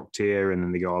with a stock tier, and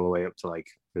then they go all the way up to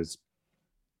there's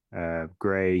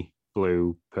gray,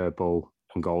 blue, purple,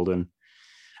 and golden.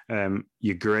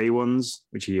 Your gray ones,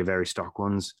 which are your very stock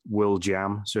ones, will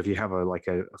jam. So if you have a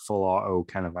full auto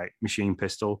kind of machine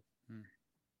pistol,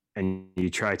 and you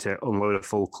try to unload a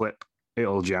full clip,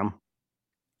 it'll jam.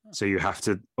 So you have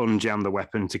to unjam the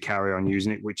weapon to carry on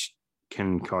using it, which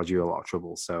can cause you a lot of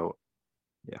trouble. So,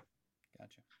 yeah,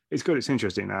 gotcha. It's good. It's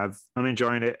interesting. I'm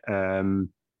enjoying it.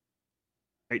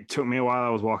 It took me a while. I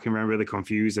was walking around really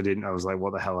confused. I was like,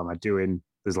 what the hell am I doing?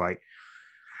 There's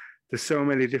so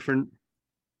many different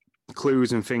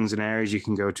clues and things and areas you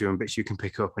can go to and bits you can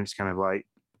pick up. And it's kind of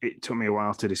it took me a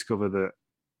while to discover that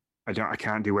I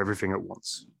can't do everything at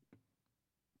once.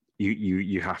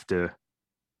 You have to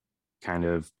kind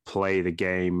of play the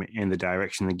game in the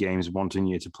direction the game's wanting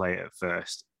you to play it at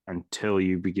first, until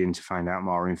you begin to find out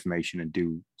more information and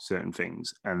do certain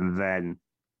things. And then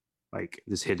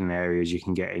there's hidden areas you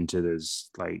can get into. There's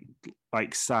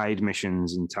side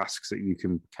missions and tasks that you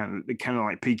can kind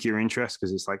of pique your interest,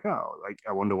 because it's I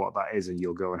wonder what that is, and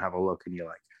you'll go and have a look and you're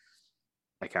like,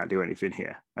 I can't do anything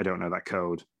here. I don't know that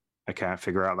code. I can't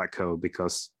figure out that code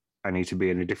because I need to be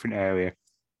in a different area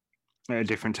at a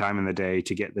different time in the day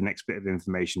to get the next bit of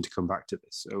information to come back to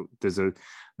this. So there's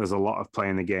a lot of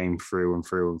playing the game through and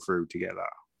through and through to get that.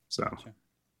 So gotcha.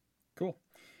 Cool.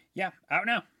 Yeah, out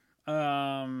now.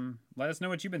 Let us know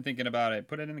what you've been thinking about it.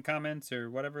 Put it in the comments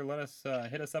or whatever. Let us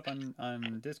hit us up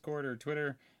on Discord or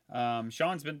Twitter.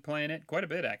 Sean's been playing it quite a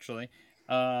bit, actually.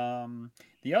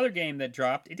 The other game that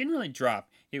dropped, it didn't really drop.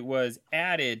 It was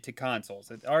added to consoles.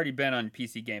 It's already been on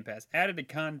PC Game Pass. Added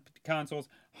to consoles,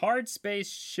 Hard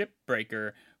Space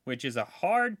Shipbreaker, which is a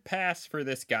hard pass for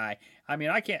this guy. I mean,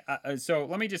 I can't. So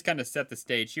let me just kind of set the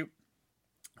stage.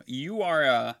 You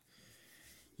are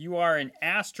an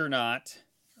astronaut.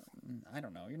 I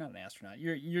don't know. You're not an astronaut.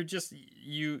 You're just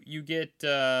you get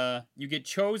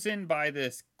chosen by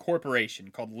this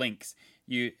corporation called Lynx.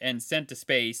 And sent to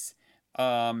space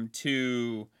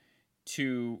to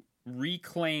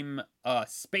reclaim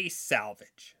space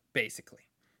salvage, basically.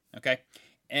 Okay,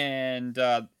 and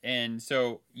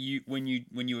so when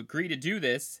you agree to do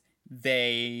this,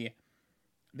 they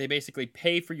basically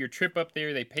pay for your trip up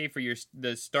there. They pay for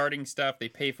the starting stuff. They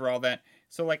pay for all that.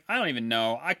 So I don't even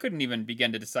know. I couldn't even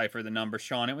begin to decipher the number,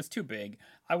 Sean. It was too big.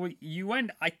 I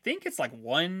think it's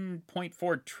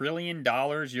 $1.4 trillion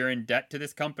you're in debt to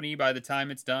this company by the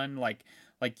time it's done.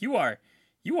 You are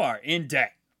in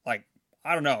debt.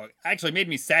 I don't know. It actually made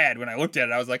me sad when I looked at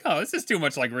it. I was like, oh, this is too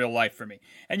much like real life for me.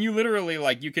 And you literally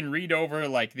you can read over all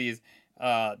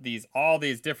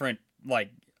these different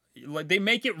they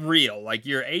make it real.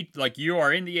 You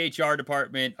are in the HR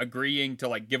department agreeing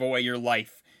to give away your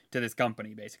life to this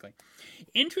company, basically.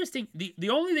 Interesting. The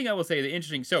only thing I will say,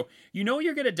 so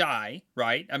you're gonna die,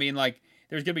 right? I mean,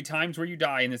 there's gonna be times where you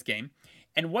die in this game.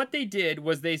 And what they did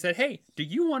was they said, hey, do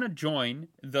you want to join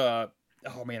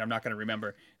I'm not gonna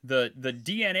remember the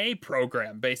DNA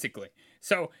program, basically.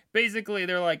 So basically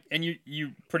they're and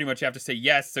you pretty much have to say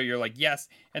yes. So you're yes,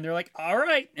 and they're all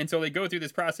right. And so they go through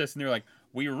this process and they're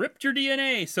we ripped your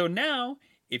DNA. So now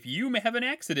if you have an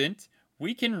accident,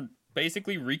 we can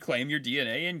basically reclaim your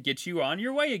DNA and get you on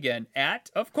your way again at,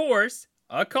 of course,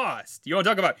 a cost. You want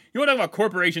to talk about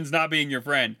corporations not being your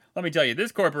friend? Let me tell you,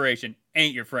 this corporation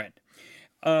ain't your friend.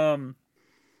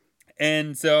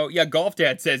 And so yeah, Golf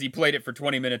Dad says he played it for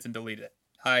 20 minutes and deleted it.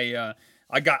 I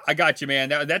got you,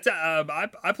 man. I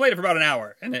played it for about an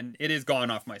hour, and then it is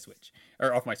gone off my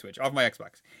Xbox.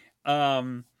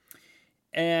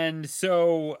 And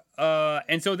so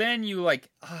then you like,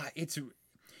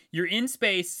 you're in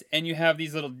space and you have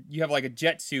like a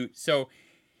jet suit. So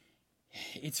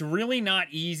it's really not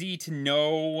easy to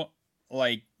know,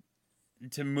 like,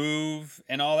 to move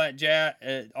and all that jazz,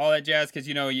 because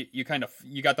you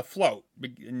got the float,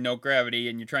 no gravity,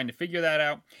 and you're trying to figure that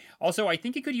out. Also, I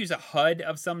think it could use a HUD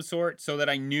of some sort so that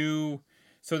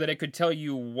it could tell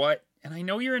you what. And I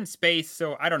know you're in space,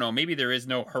 so I don't know, maybe there is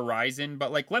no horizon,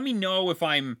 but like, let me know if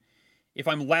I'm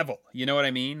level, you know what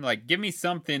I mean? Like, give me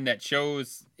something that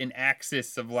shows an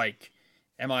axis of like,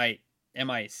 am I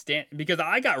because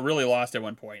I got really lost at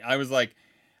one point. I was like,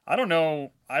 I don't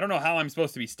know how I'm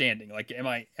supposed to be standing. Like, am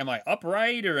I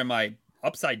upright or am I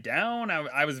upside down?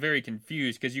 I was very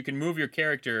confused, because you can move your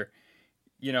character,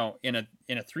 in a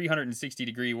 360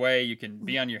 degree way. You can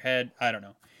be on your head. I don't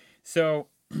know. So,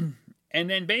 and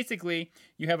then basically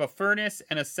you have a furnace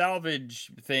and a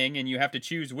salvage thing, and you have to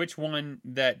choose which one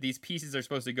that these pieces are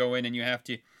supposed to go in, and you have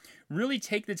to really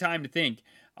take the time to think,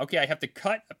 okay, I have to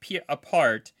cut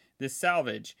apart this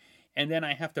salvage, and then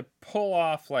I have to pull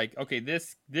off, like, okay,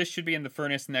 this should be in the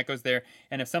furnace, and that goes there.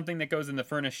 And if something that goes in the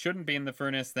furnace shouldn't be in the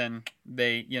furnace, then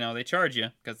they charge you,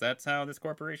 because that's how this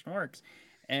corporation works.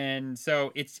 And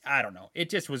so I don't know. It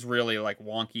just was really like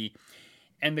wonky.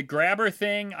 And the grabber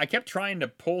thing, I kept trying to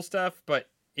pull stuff, but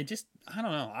it just, I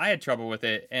don't know. I had trouble with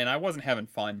it, and I wasn't having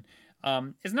fun.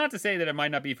 It's not to say that it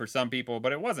might not be for some people,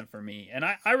 but it wasn't for me. And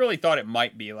I really thought it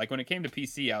might be. Like, when it came to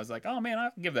PC, I was like, oh man,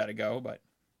 I'll give that a go, but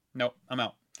nope, I'm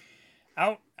out.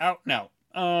 Out now.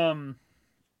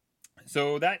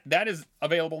 So that is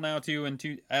available now too,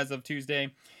 as of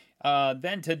Tuesday.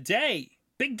 Then today,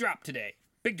 big drop.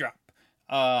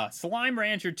 Slime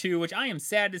Rancher 2, which I am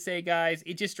sad to say, guys,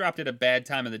 it just dropped at a bad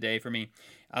time of the day for me.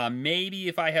 Maybe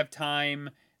if I have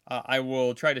time, I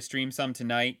will try to stream some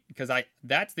tonight, because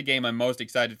that's the game I'm most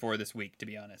excited for this week, to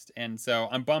be honest. And so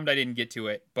I'm bummed I didn't get to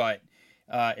it, but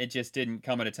it just didn't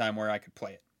come at a time where I could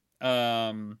play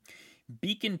it.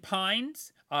 Beacon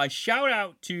Pines, shout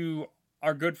out to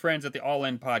our good friends at the All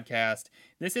In podcast.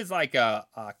 This is like a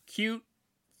cute,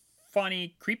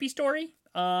 funny, creepy story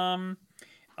game.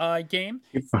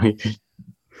 Cute, funny.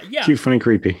 Yeah. Cute, funny,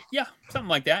 creepy. Yeah, something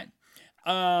like that.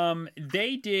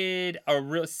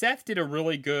 Seth did a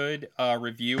really good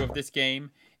review of this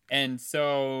game, and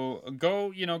so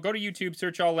go to YouTube,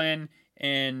 search All In,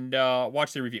 and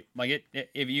watch the review. Like,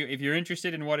 if you're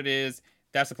interested in what it is,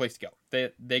 that's the place to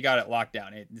go. They got it locked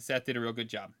down. Seth did a real good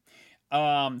job.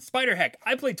 Spider Heck,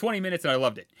 I played 20 minutes and I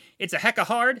loved it. It's a hecka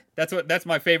hard. That's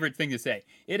my favorite thing to say.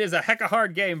 It is a hecka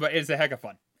hard game, but it's a hecka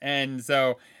fun. And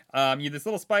so, you're this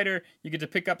little spider. You get to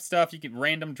pick up stuff. You get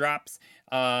random drops.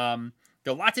 There are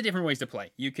lots of different ways to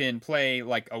play. You can play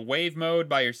like a wave mode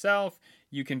by yourself.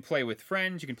 You can play with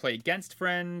friends. You can play against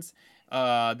friends.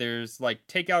 There's like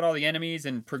take out all the enemies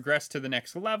and progress to the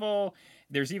next level.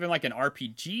 There's even like an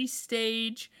RPG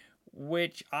stage,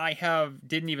 which I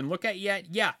didn't even look at yet.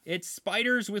 Yeah, it's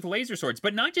spiders with laser swords,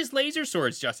 but not just laser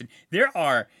swords, Justin. There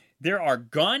are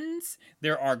guns,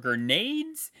 there are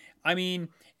grenades. I mean,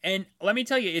 and let me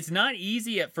tell you, it's not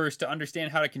easy at first to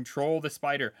understand how to control the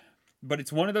spider, but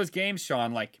it's one of those games,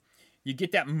 Sean, like, you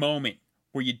get that moment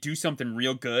where you do something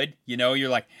real good. You're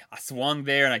like, I swung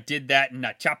there and I did that and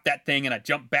I chopped that thing and I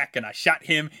jumped back and I shot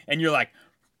him, and you're like,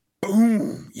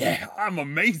 boom, yeah, I'm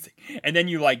amazing. And then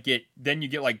you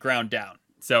get like ground down.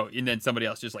 So, and then somebody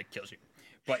else just like kills you.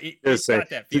 But it's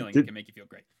got that feeling. It can make you feel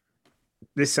great.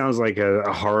 This sounds like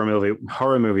a horror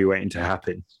movie waiting to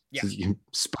happen. Yeah.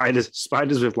 Spiders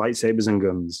with lightsabers and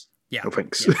guns. Yeah. No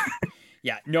thanks. Yeah.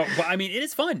 Yeah. No, but I mean, it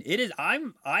is fun. It is. I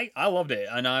loved it,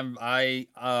 and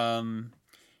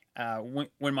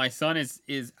when my son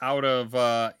is out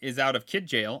of kid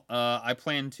jail, I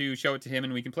plan to show it to him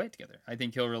and we can play it together. I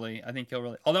think he'll really.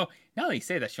 Although now that you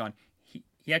say that, Sean,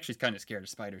 he actually is kind of scared of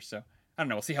spiders. So I don't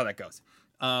know. We'll see how that goes.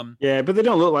 Yeah, but they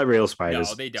don't look like real spiders.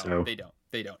 No, they don't. So.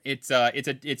 They don't. It's a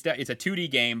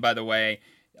 2D game, by the way.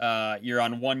 You're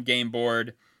on one game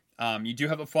board. You do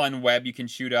have a fun web you can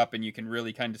shoot up, and you can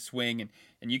really kind of swing,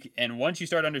 and once you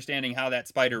start understanding how that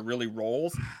spider really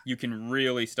rolls, you can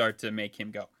really start to make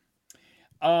him go.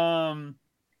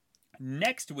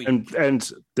 Next week,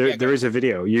 and there is a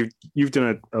video. You've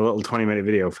done a little 20-minute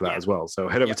video for that as well. So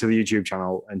head over to the YouTube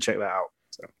channel and check that out.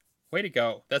 So way to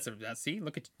go! See,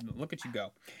 look at you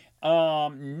go.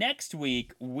 Next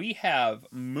week we have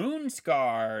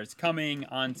Moonscars coming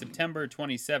on September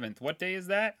 27th. What day is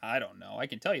that? I don't know. I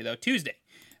can tell you though. Tuesday.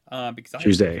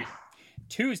 Tuesday.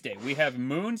 Tuesday we have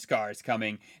Moonscars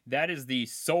coming. That is the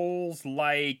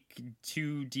Souls-like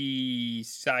 2D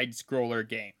side scroller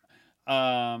game.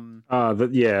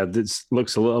 This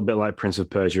looks a little bit like Prince of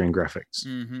Persia in graphics.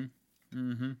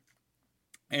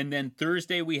 And then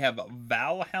Thursday we have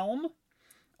Valhelm,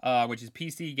 which is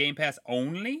PC Game Pass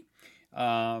only.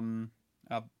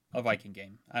 A Viking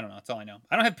game. I don't know. That's all I know.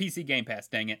 I don't have PC Game Pass.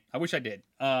 Dang it. I wish I did.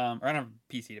 Or I don't have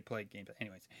PC to play Game Pass.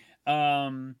 Anyways.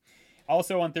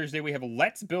 Also on Thursday we have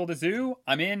Let's Build a Zoo.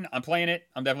 I'm in. I'm playing it.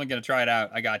 I'm definitely gonna try it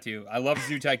out. I got to. I love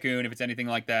Zoo Tycoon. If it's anything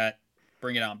like that,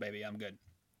 bring it on, baby. I'm good.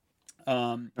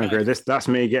 Okay, that's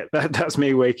me. That's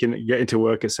me getting to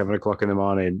work at 7 o'clock in the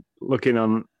morning, looking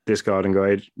on Discord and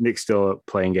going, Nick's still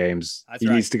playing games. He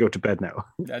needs to go to bed now.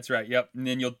 That's right. Yep. And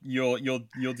then you'll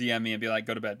DM me and be like,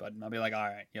 go to bed, bud. And I'll be like, all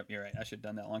right. Yep, you're right. I should have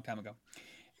done that a long time ago.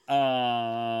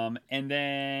 And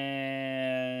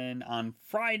then on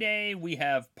Friday we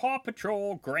have Paw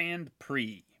Patrol Grand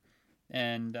Prix.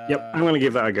 And yep, I'm gonna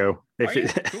give that a go. Cool.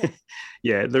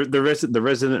 Yeah, the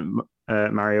resident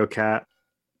Mario Kart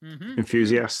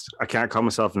enthusiast. I can't call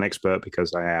myself an expert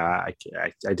because I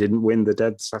didn't win the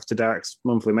Dead After Dark's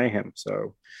monthly mayhem.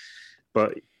 So,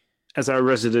 but as a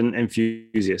resident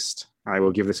enthusiast, I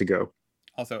will give this a go.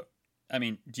 Also, I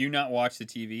mean, do you not watch the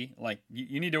TV? Like,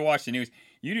 you need to watch the news.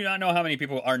 You do not know how many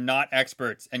people are not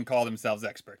experts and call themselves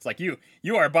experts. Like you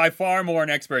are by far more an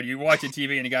expert. You watch the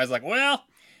TV and the guy's like, well,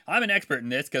 I'm an expert in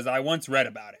this because I once read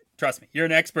about it. Trust me, you're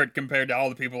an expert compared to all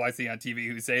the people I see on TV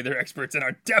who say they're experts and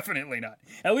are definitely not.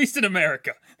 At least in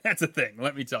America, that's a thing.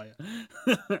 Let me tell you.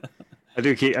 I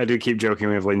do keep joking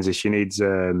with Lindsay. She needs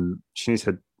one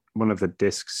of the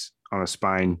discs on a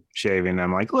spine shaving.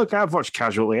 I'm like, look, I've watched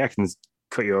Casualty. I can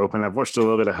cut you open. I've watched a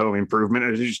little bit of Home Improvement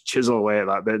and just chisel away at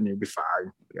that bit, and you'll be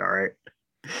fine. Be all right.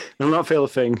 I'll not feel a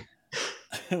thing.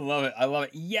 I love it.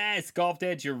 Yes, Golf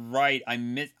Dads, you're right. I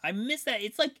miss that.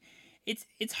 It's like.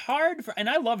 It's hard and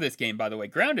I love this game, by the way.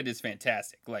 Grounded is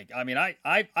fantastic. Like, I mean,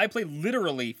 I played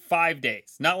literally 5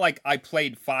 days. Not like I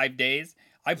played 5 days.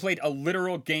 I played a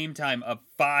literal game time of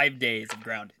 5 days of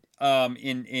Grounded.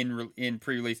 In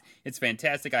pre-release, it's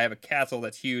fantastic. I have a castle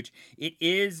that's huge. It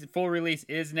is full release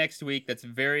is next week. That's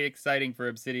very exciting for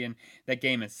Obsidian. That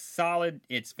game is solid.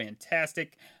 It's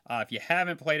fantastic. If you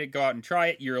haven't played it, go out and try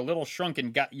it. You're a little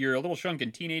shrunken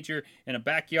teenager in a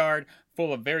backyard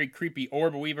full of very creepy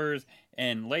orb weavers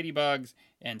and ladybugs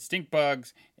and stink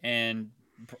bugs and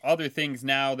other things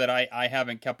now that I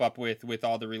haven't kept up with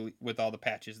all the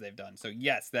patches they've done. So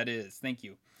yes, that is. Thank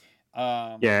you.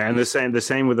 Yeah, and the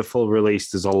same with the full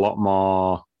release. There's a lot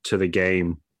more to the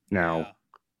game now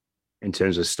in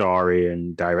terms of story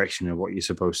and direction of what you're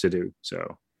supposed to do.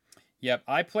 So, yep,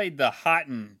 I played the hot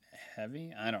and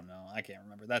heavy. I don't know. I can't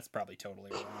remember. That's probably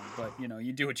totally wrong. But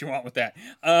you do what you want with that.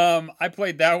 I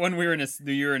played that one. You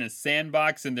were in a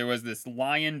sandbox and there was this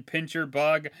lion pincher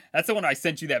bug. That's the one I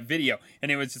sent you that video, and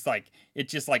it was just like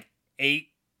ate.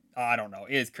 I don't know.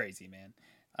 It is crazy, man.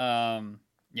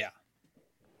 Yeah.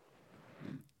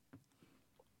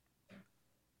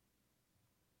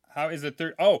 How is the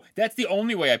third? Oh, that's the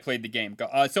only way I played the game.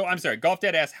 So I'm sorry. Golf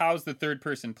Dad asked, "How's the third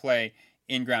person play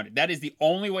in Grounded?" That is the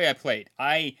only way I played.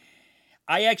 I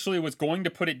actually was going to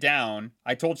put it down.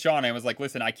 I told Sean, I was like,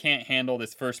 "Listen, I can't handle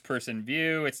this first person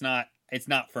view. It's not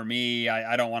for me.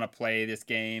 I don't want to play this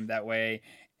game that way."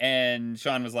 And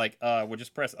Sean was like, "We'll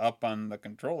just press up on the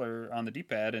controller on the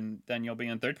D-pad, and then you'll be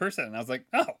in third person." And I was like,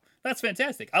 "Oh, that's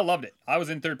fantastic. I loved it. I was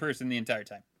in third person the entire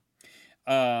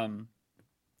time."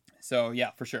 So yeah,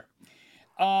 for sure.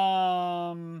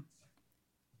 And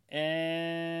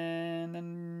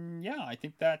then I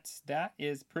think that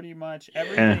is pretty much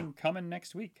everything coming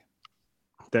next week.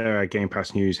 There are Game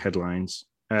Pass news headlines.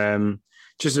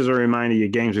 Just as a reminder, your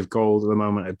games with gold at the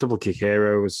moment are Double Kick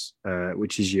Heroes,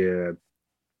 which is your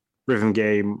rhythm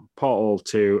game, Portal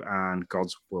 2, and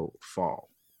Gods Will Fall.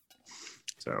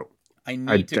 So I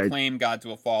need to claim Gods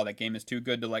Will Fall. That game is too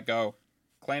good to let go.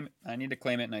 Claim it. I need to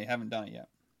claim it, and I haven't done it yet.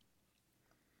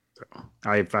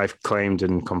 I've claimed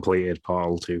and completed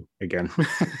Portal 2 again.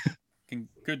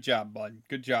 Good job, bud.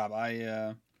 Good job.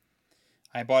 I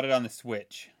bought it on the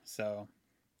Switch, so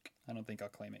I don't think I'll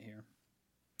claim it here.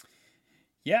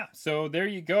 Yeah, so there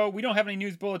you go. We don't have any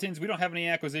news bulletins. We don't have any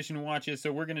acquisition watches,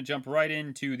 so we're going to jump right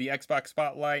into the Xbox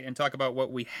Spotlight and talk about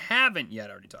what we haven't yet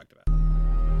already talked about.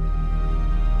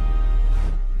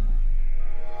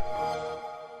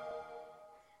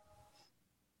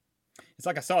 It's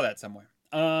like I saw that somewhere.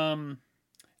 All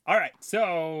right,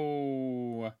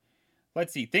 so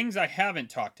let's see. Things I haven't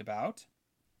talked about.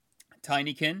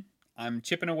 Tinykin. I'm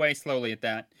chipping away slowly at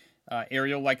that.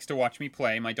 Ariel likes to watch me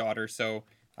play, my daughter, so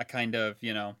I kind of,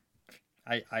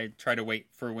 I try to wait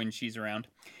for when she's around.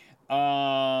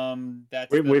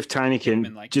 That's with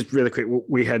Tinykin. Like. Just really quick,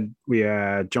 we had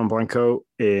John Blanco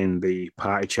in the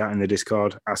party chat in the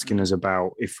Discord asking us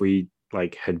about if we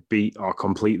like had beat or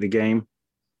complete the game.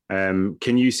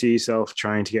 Can you see yourself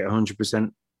trying to get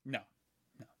 100%?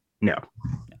 No.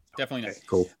 Definitely not. Okay,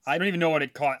 cool. I don't even know what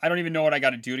it cost. I don't even know what I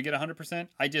got to do to get 100%.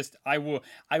 I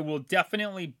will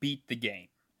definitely beat the game.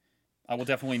 I will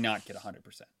definitely not get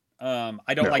 100%.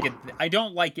 I don't like it. I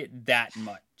don't like it that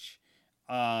much.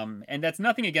 And that's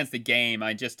nothing against the game.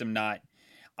 I just am not.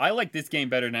 I like this game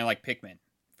better than I like Pikmin,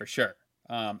 for sure.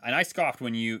 And I scoffed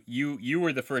when you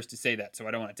were the first to say that, so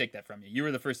I don't want to take that from you. You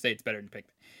were the first to say it's better than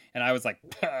Pikmin, and I was like,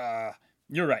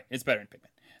 you're right, it's better than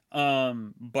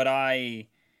Pikmin. But I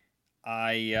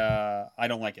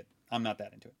don't like it. I'm not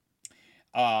that into it.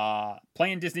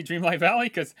 Playing Disney Dreamlight Valley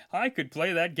because I could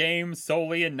play that game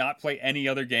solely and not play any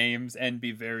other games and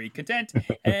be very content.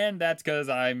 And that's because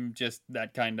I'm just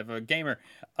that kind of a gamer.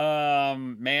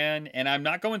 Man, and I'm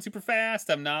not going super fast.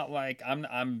 I'm not like I don't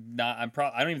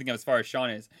even think I'm as far as Sean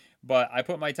is, but I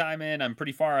put my time in. I'm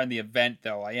pretty far on the event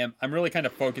though. I'm really kind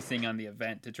of focusing on the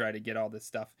event to try to get all this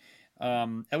stuff.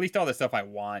 At least all the stuff I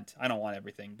want. I don't want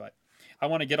everything, but I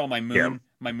want to get all my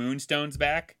moonstones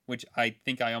back, which I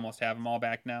think I almost have them all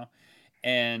back now.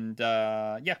 And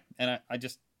and I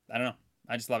don't know.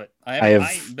 I just love it.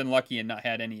 I've been lucky and not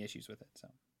had any issues with it. So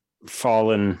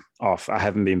fallen off. I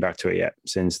haven't been back to it yet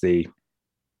since the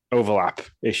overlap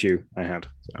issue I had.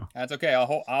 So that's okay.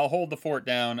 I'll hold the fort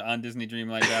down on Disney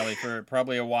Dreamlight Valley for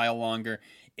probably a while longer.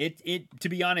 It to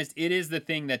be honest, it is the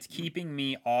thing that's keeping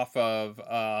me off of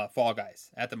Fall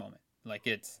Guys at the moment. Like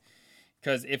it's.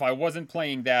 Because if I wasn't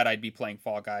playing that, I'd be playing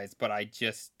Fall Guys. But I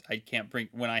can't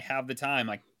when I have the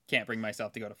time, I can't bring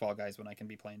myself to go to Fall Guys when I can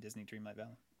be playing Disney Dreamlight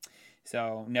Valley.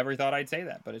 So never thought I'd say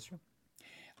that, but it's true.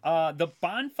 The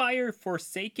Bonfire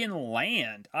Forsaken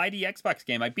Land ID Xbox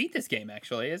game. I beat this game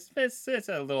actually. It's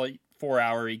a little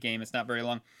 4-hour-y game. It's not very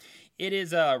long. It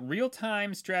is a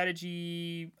real-time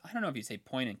strategy. I don't know if you say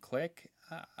point and click.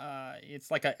 It's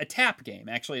like a tap game,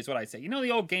 actually, is what I say. You know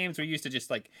the old games where you used to just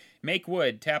like make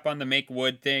wood, tap on the make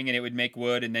wood thing, and it would make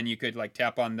wood, and then you could like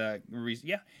tap on the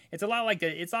it's a lot like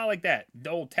that. It's all like that, the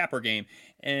old tapper game,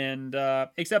 and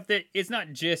except that it's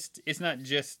not just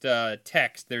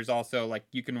text. There's also like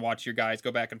you can watch your guys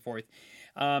go back and forth.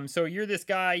 So you're this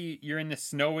guy, you're in the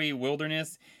snowy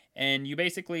wilderness. And you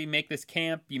basically make this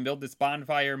camp, you build this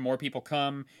bonfire, more people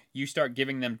come, you start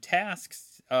giving them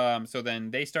tasks, so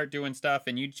then they start doing stuff,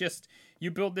 and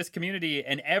you build this community,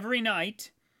 and every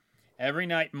night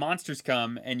monsters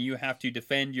come, and you have to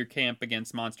defend your camp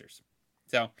against monsters.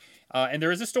 So, and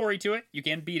there is a story to it, you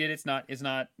can't beat it, it's not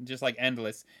just like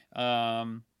endless, it's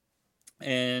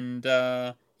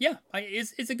a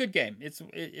good game,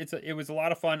 it was a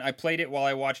lot of fun. I played it while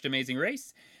I watched Amazing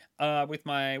Race, with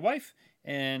my wife.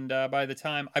 And by the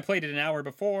time I played it an hour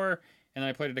before, and then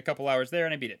I played it a couple hours there,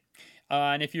 and I beat it.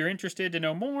 And if you're interested to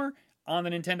know more, on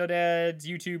the Nintendo Dad's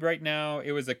YouTube right now,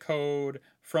 it was a code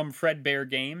from Fredbear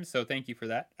Games, so thank you for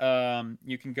that.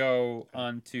 You can go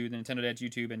onto the Nintendo Dad's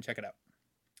YouTube and check it out.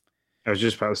 I was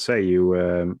just about to say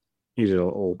you did a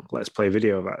little Let's Play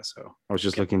video of that, so I was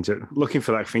just looking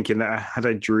for that, thinking that had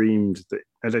I dreamt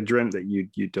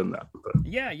that you'd done that. But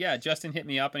yeah, Justin hit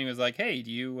me up and he was like, "Hey,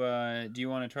 do you want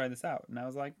to try this out?" And I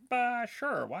was like,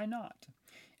 "Sure, why not?"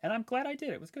 And I'm glad I did.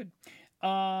 It was good.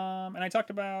 And I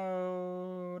talked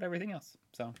about everything else.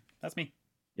 So that's me.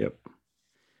 Yep.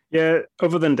 Yeah.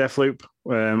 Other than Deathloop,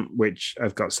 which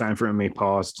I've got sat in front of me,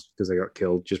 paused because I got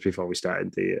killed just before we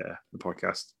started the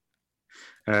podcast.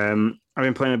 I've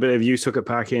been playing a bit of You Suck at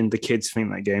Parking. The kids think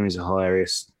that game is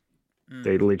hilarious.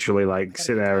 They literally like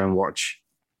sit there and watch.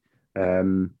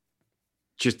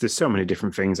 Just there's so many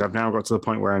different things. I've now got to the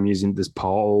point where I'm using there's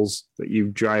portals that you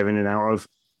drive in and out of,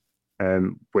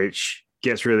 which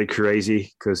gets really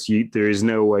crazy because there is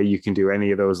no way you can do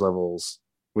any of those levels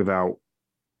without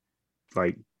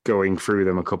like going through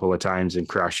them a couple of times and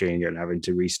crashing and having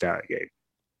to restart a game.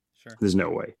 Sure. There's no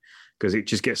way because it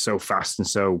just gets so fast and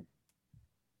so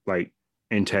like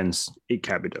intense. It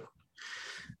can't be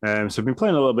done. So I've been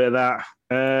playing a little bit of that.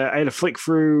 I had a flick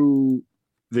through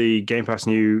the Game Pass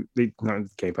news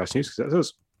because that's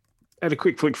us. I had a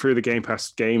quick flick through the Game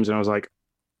Pass games and I was like,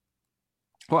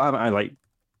 what haven't I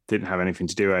didn't have anything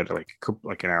to do. I had an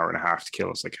hour and a half to kill.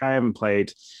 It's like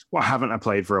what haven't I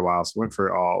played for a while? So I went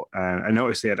through it all. And I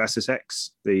noticed they had SSX,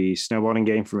 the snowboarding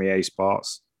game from EA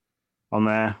Sports on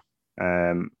there.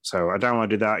 So I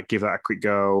downloaded that, give that a quick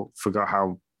go. Forgot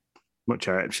how much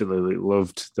I absolutely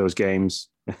loved those games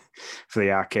for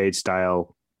the arcade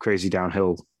style, crazy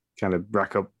downhill, kind of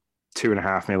rack up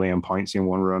 2.5 million points in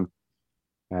one run.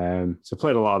 So I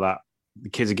played a lot of that. The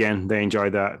kids, again, they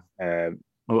enjoyed that.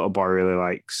 My little boy really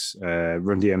likes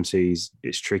Run DMC's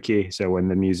It's Tricky. So when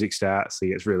the music starts, he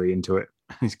gets really into it.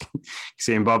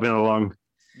 See him bobbing along.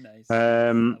 Nice.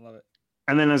 I love it.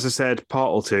 And then, as I said,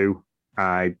 Portal 2,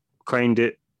 I claimed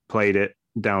it, played it,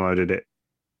 downloaded it,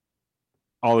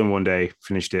 all in one day,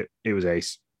 finished it. It was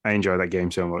ace. I enjoyed that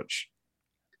game so much.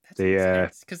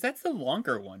 Because that's the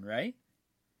longer one, right?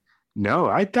 No,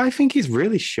 I think it's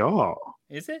really short.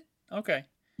 Is it? Okay.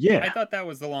 Yeah. I thought that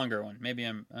was the longer one. Maybe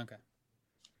I'm okay.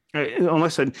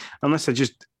 Unless I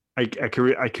just I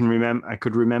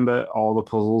could remember all the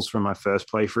puzzles from my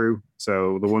first playthrough.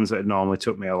 So the ones that normally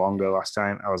took me a longer last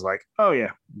time, I was like, oh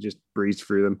yeah, just breezed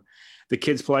through them. The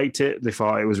kids liked it. They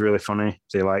thought it was really funny.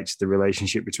 They liked the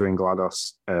relationship between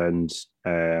GLaDOS and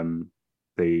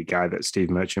the guy that Steve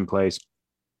Merchant plays.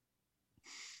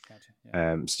 Gotcha.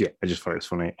 Yeah. So yeah, I just thought it was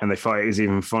funny, and they thought it was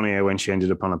even funnier when she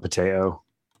ended up on a potato.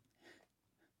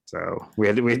 So we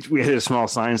had a small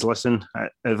science lesson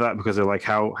of that because they're like,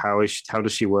 how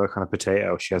does she work on a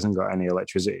potato? She hasn't got any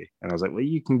electricity, and I was like, well,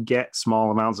 you can get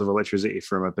small amounts of electricity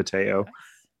from a potato,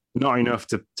 not enough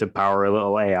to power a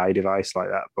little AI device like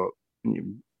that, but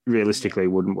realistically,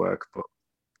 it wouldn't work. But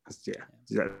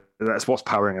yeah, that's what's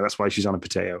powering her. That's why she's on a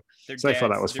potato. So I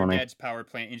thought that was funny. Their dad's power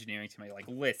plant engineering to me, like,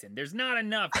 listen, there's not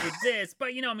enough for this,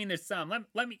 but I mean, there's some.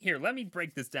 Let me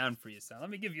break this down for you, son. Let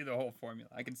me give you the whole formula.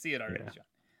 I can see it already, John.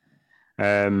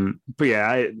 But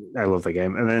yeah, I love the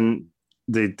game. And then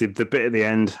the bit at the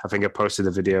end, I think I posted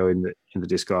a video in the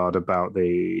Discord about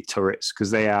the turrets, because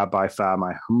they are by far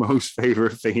my most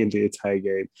favorite thing in the entire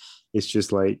game. It's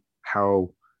just like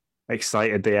how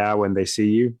excited they are when they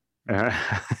see you and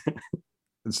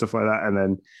stuff like that. And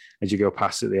then as you go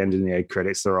past at the end in the end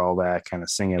credits, they're all there kind of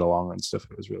singing along and stuff.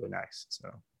 It was really nice. So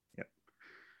yeah,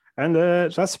 and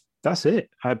that's it.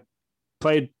 I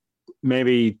played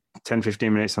maybe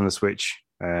 10-15 minutes on the Switch.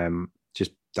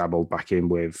 Just dabbled back in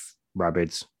with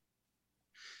Rabbids,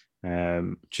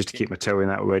 just to keep my toe in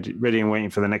that, ready and waiting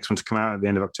for the next one to come out at the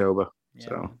end of October. Yeah.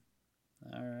 So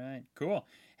all right, cool.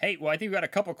 Hey, well, I think we got a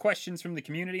couple questions from the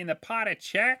community in the pot of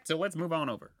chat, so let's move on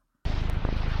over.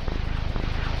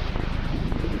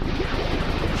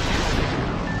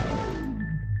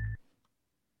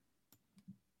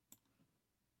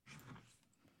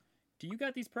 Do you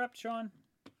got these prepped, Sean?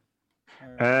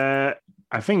 I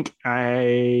think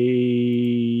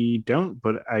I don't,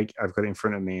 but I've got it in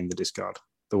front of me in the Discord.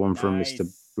 The one from Mr.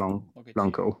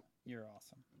 Blanco. You're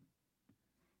awesome.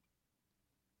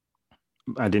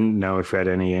 I didn't know if we had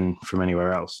any in from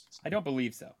anywhere else. I don't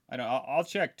believe so. I'll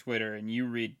check Twitter and you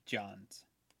read John's.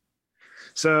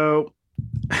 So,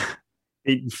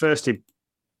 he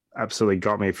absolutely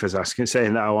got me for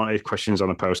saying that I wanted questions on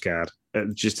a postcard.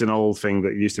 Just an old thing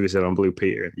that used to be said on Blue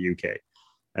Peter in the UK.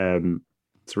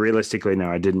 So realistically, no,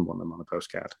 I didn't want them on a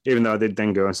postcard. Even though I did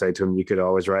then go and say to him, you could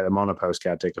always write them on a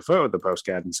postcard, take a photo of the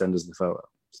postcard, and send us the photo.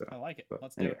 So I like it.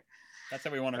 Let's do it. That's how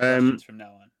we want our questions from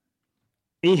now on.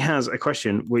 He has a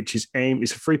question which is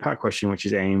it's a 3-part question which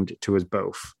is aimed to us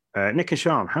both. Nick and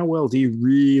Sean, how well do you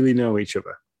really know each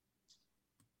other?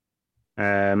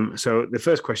 So the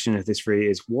first question of this 3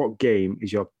 is, what game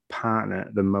is your partner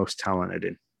the most talented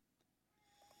in?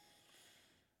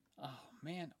 Oh,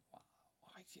 man.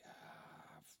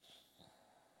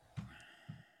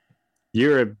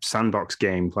 You're a sandbox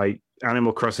game like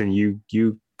Animal Crossing. You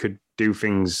could do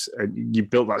things. You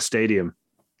built that stadium,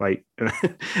 like,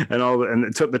 and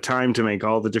it took the time to make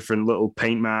all the different little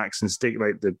paint marks and stick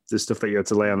like the stuff that you had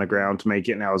to lay on the ground to make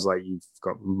it. And I was like, you've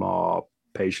got more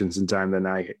patience and time than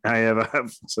I ever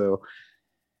have. So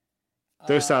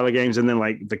those style of games, and then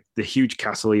like the huge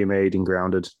castle you made in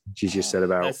Grounded, she just said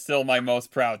about. That's still my most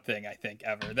proud thing I think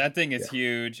ever. That thing is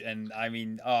huge, and I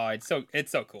mean, it's so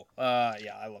cool.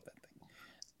 Yeah, I love that thing.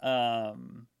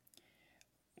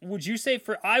 Would you say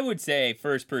I would say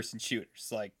first person shooters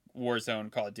like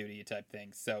Warzone, Call of Duty type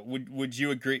things. So would you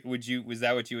agree? Was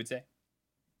that what you would say?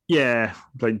 Yeah,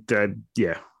 like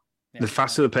yeah. The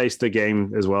faster the pace of the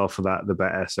game as well for that, the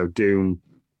better. So Doom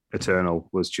Eternal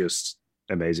was just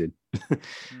amazing.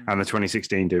 And the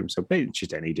 2016 Doom. So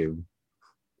just any Doom.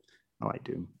 I like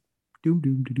Doom.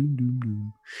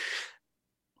 Doom.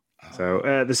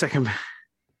 So the second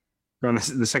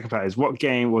part is, what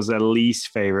game was their least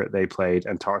favorite they played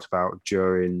and talked about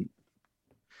during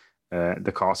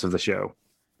the course of the show?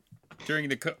 During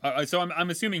the so I'm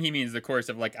assuming he means the course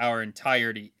of like our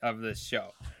entirety of this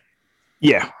show.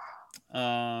 Yeah.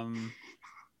 Man, I'm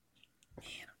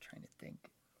trying to think.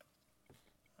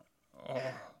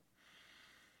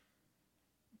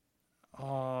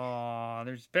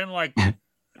 There's been like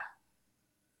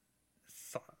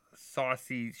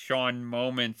saucy Sean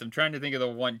moments. I'm trying to think of the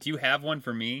one. Do you have one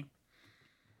for me?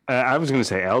 I was going to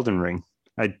say Elden Ring.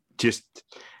 I just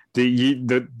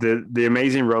the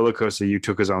amazing roller coaster you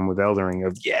took us on with Elden Ring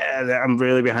of I'm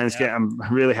really behind this game. I'm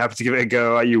really happy to give it a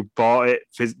go. You bought it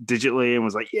digitally and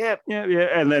was like, yeah,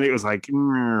 and then it was like,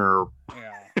 nope,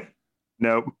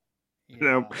 nope,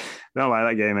 don't like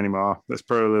that game anymore. That's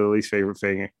probably the least favorite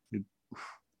thing.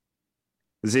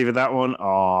 It's either that one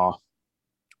or.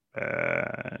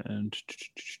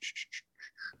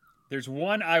 There's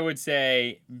one I would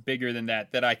say bigger than that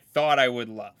I thought I would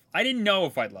love. I didn't know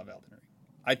if I'd love Elden Ring.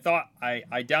 I thought I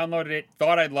downloaded it,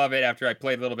 thought I'd love it after I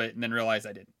played a little bit, and then realized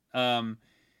I didn't.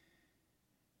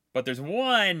 But there's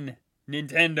one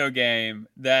Nintendo game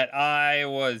that I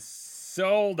was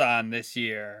sold on this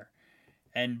year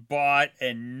and bought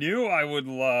and knew I would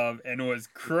love and was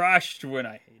crushed when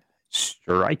I hated it.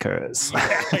 Strikers.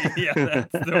 Yeah,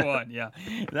 that's the one. Yeah,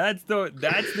 that's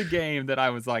the game that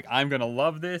I was like, I'm gonna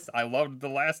love this. I loved the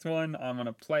last one. I'm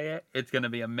gonna play it. It's gonna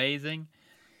be amazing.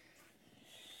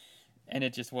 And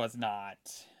it just was not.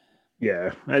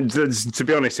 Yeah, and to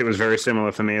be honest, it was very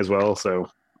similar for me as well. So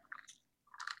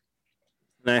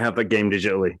I have that game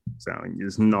digitally, so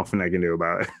there's nothing I can do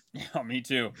about it. Oh, me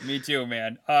too,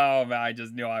 man. Oh man, I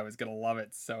just knew I was gonna love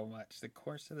it so much. The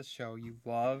course of the show you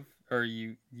love or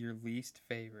your least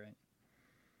favorite?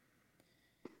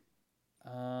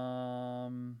 I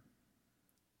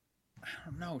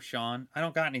don't know, Sean. I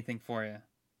don't got anything for you.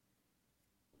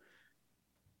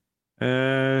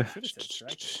 Oh,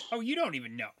 you don't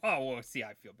even know. Oh, well, see,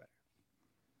 I feel better.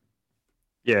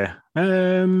 Yeah. I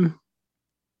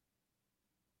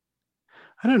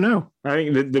don't know. I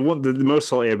think the most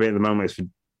salty bit at the moment is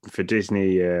for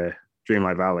Disney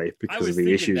Dreamlight Valley because of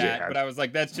the issues it had. But I was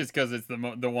like, that's just because it's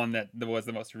the one that was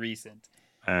the most recent.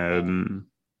 Let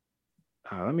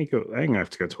me go. I think I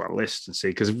have to go to our list and see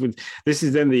because this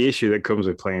is then the issue that comes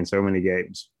with playing so many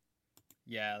games.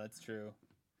 Yeah, that's true.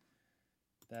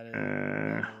 That is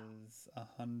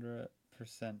 100%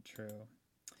 true.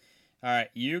 All right,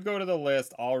 you go to the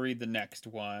list. I'll read the next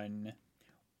one.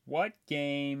 What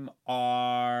game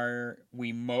are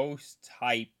we most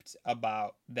hyped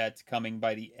about that's coming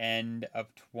by the end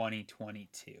of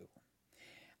 2022?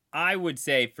 I would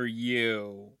say for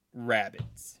you,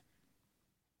 Rabbids.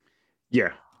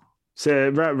 Yeah.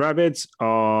 So Rabbids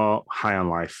are High on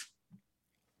Life.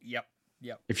 Yep.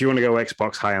 If you want to go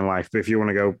Xbox, High on Life. But if you want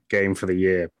to go game for the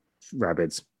year,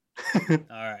 Rabbids. All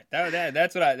right.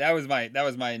 That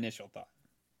was my initial thought.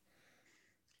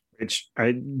 Which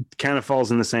kind of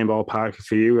falls in the same ballpark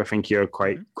for you. I think you're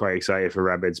quite excited for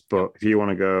Rabbids, but if you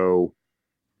want to go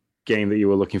game that you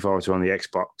were looking forward to on the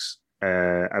Xbox,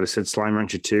 I'd have said Slime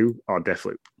Rancher 2 or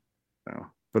Deathloop. So,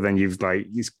 but then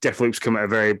Deathloop's come at a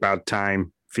very bad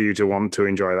time for you to want to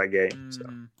enjoy that game. So.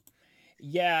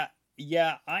 Yeah.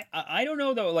 I don't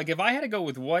know though. Like if I had to go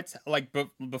with what's like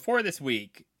before this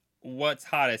week, what's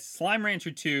hottest? Slime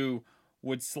Rancher 2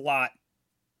 would slot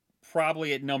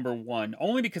probably at number 1,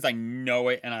 only because I know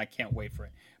it and I can't wait for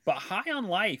it. But High on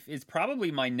Life is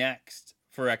probably my next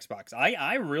for Xbox.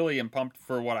 I really am pumped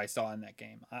for what I saw in that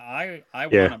game. I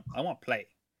want to play.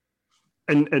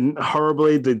 And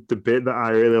horribly, the bit that I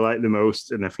really like the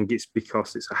most, and I think it's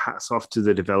because it's a hats off to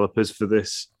the developers for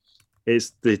this,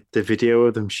 is the video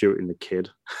of them shooting the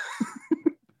kid.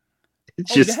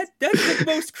 That's the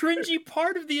most cringy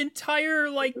part of the entire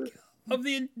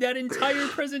that entire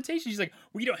presentation. She's like,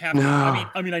 "We don't have to." No.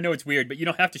 I mean, I know it's weird, but you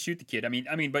don't have to shoot the kid.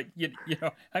 But you can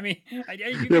tell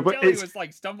he was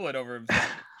like stumbling over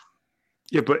himself.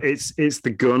 Yeah, but it's the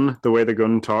gun, the way the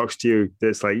gun talks to you.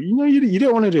 That's like, you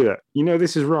don't want to do that.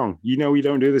 This is wrong. You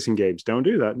don't do this in games. Don't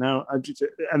do that now.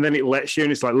 And then it lets you,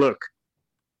 and it's like, look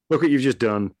what you've just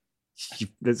done.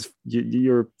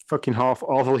 You're a fucking half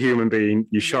awful human being.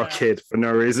 You shot a kid for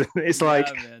no reason. It's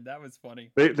like, man, that was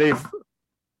funny.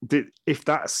 If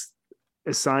that's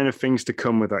a sign of things to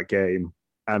come with that game,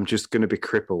 I'm just going to be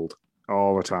crippled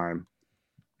all the time.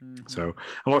 Mm-hmm. So, and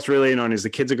what's really annoying is the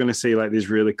kids are going to see like these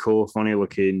really cool, funny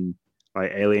looking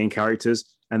like alien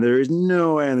characters, and there is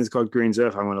no way in this God Green's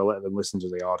Earth I'm going to let them listen to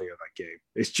the audio of that game.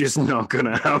 It's just not going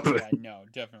to happen. Yeah, no,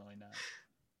 definitely not.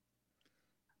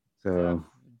 So,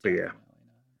 but yeah.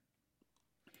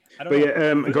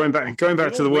 Going back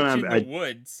to the one in the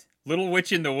woods. Little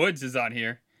Witch in the Woods is on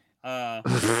here. Yeah,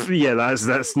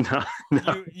 that's not. No,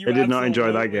 I did not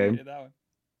enjoy that game.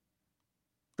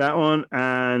 That one,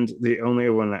 and the only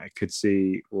one that I could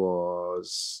see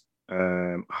was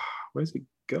Where's it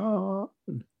gone?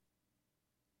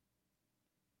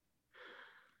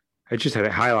 I just had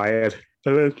it highlighted.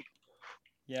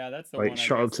 Yeah, that's the like one.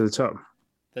 Shot up to the top.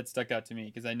 That stuck out to me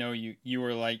because I know you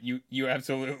were like you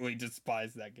absolutely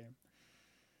despise that game.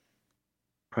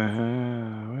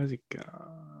 Where's it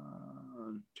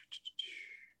gone?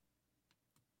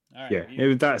 All right.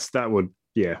 Yeah, that would.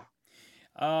 Yeah.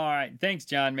 All right. Thanks,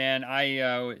 John, man.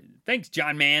 Thanks,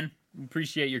 John, man.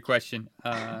 Appreciate your question.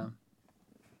 That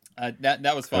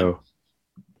was fun. Oh,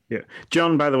 yeah,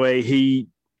 John. By the way, he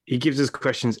gives us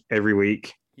questions every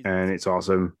week, and it's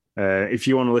awesome. If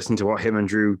you want to listen to what him and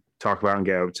Drew talk about and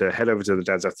head over to the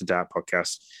Dads After Dark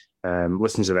podcast.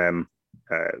 Listen to them.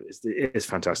 It's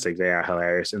fantastic. They are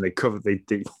hilarious, and they cover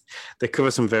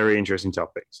some very interesting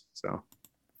topics. So,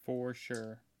 for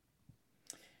sure,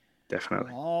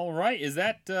 definitely. All right, is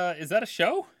that a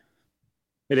show?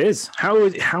 It is. How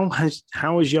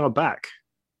is your back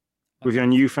with your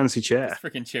new fancy chair? This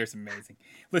freaking chair's amazing.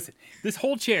 Listen, this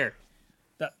whole chair.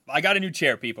 I got a new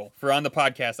chair, people, for on the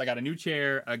podcast. I got a new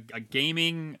chair, a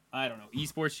gaming, I don't know,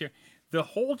 esports chair. The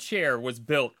whole chair was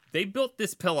built. They built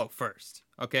this pillow first,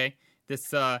 okay?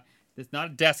 This not a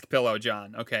desk pillow,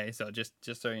 John. Okay, so just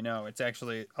so you know, it's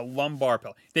actually a lumbar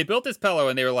pillow. They built this pillow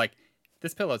and they were like,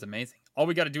 "This pillow is amazing. All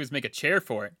we got to do is make a chair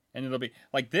for it, and it'll be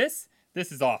like this.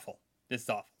 This is awful. This is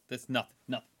awful. This is nothing.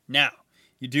 Now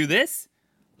you do this.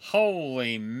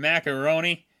 Holy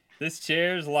macaroni! This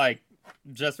chair's like."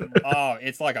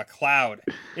 It's like a cloud.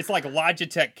 It's like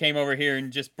Logitech came over here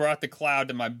and just brought the cloud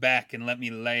to my back and let me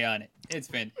lay on it. It's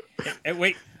been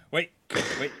wait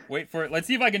for it. Let's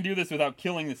see if I can do this without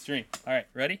killing the stream. All right,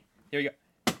 ready? Here we go.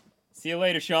 See you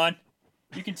later, Sean.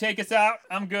 You can take us out.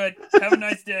 I'm good. Have a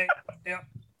nice day. Yep.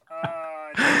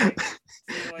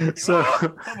 See you later. So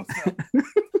Almost fell.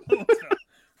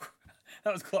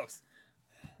 That was close.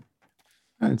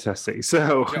 Fantastic.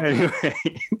 So anyway.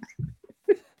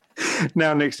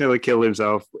 Now Nick's nearly killed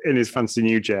himself in his fancy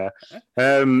new chair.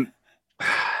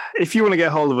 If you want to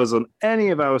get hold of us on any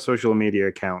of our social media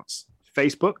accounts,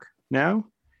 Facebook now,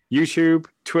 YouTube,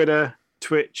 Twitter,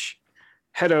 Twitch,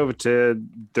 head over to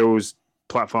those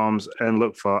platforms and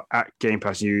look for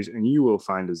 @GamePassNews and you will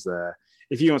find us there.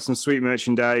 If you want some sweet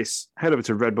merchandise, head over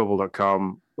to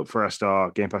redbubble.com, look for our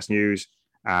store, Game Pass News,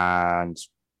 and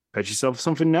purchase yourself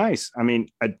something nice. I mean,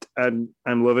 I'm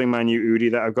loving my new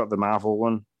Udi that I've got, the Marvel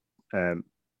one.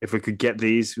 If we could get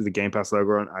these with the Game Pass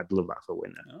logo on, I'd love that for a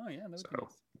winner. Oh yeah, that would be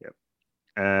nice.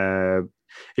 Yep.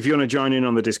 If you want to join in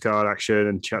on the Discord action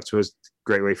and chat to us,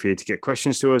 great way for you to get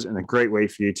questions to us and a great way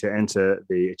for you to enter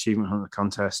the Achievement Hunter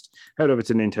contest. Head over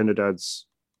to Nintendo Dads.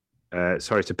 To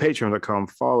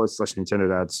patreon.com/Nintendo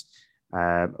Dads.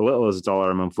 A little as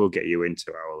 $1 a month will get you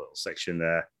into our little section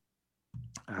there.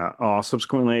 Or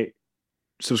subsequently,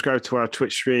 subscribe to our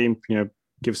Twitch stream.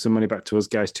 Give some money back to us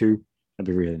guys too. That'd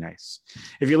be really nice.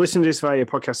 If you listen to this via your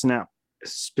podcasting app,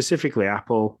 specifically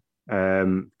Apple,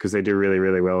 because they do really,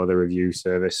 really well with the review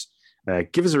service,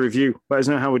 give us a review. Let us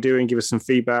know how we're doing. Give us some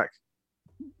feedback.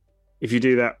 If you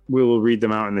do that, we will read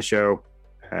them out in the show.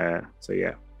 So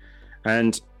yeah.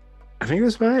 And I think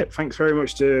that's about it. Thanks very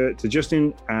much to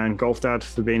Justin and Golf Dad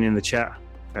for being in the chat.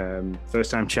 First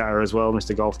time chatter as well,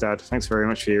 Mr. Golf Dad. Thanks very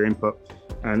much for your input.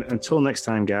 And until next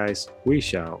time, guys, we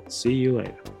shall see you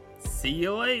later. See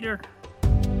you later.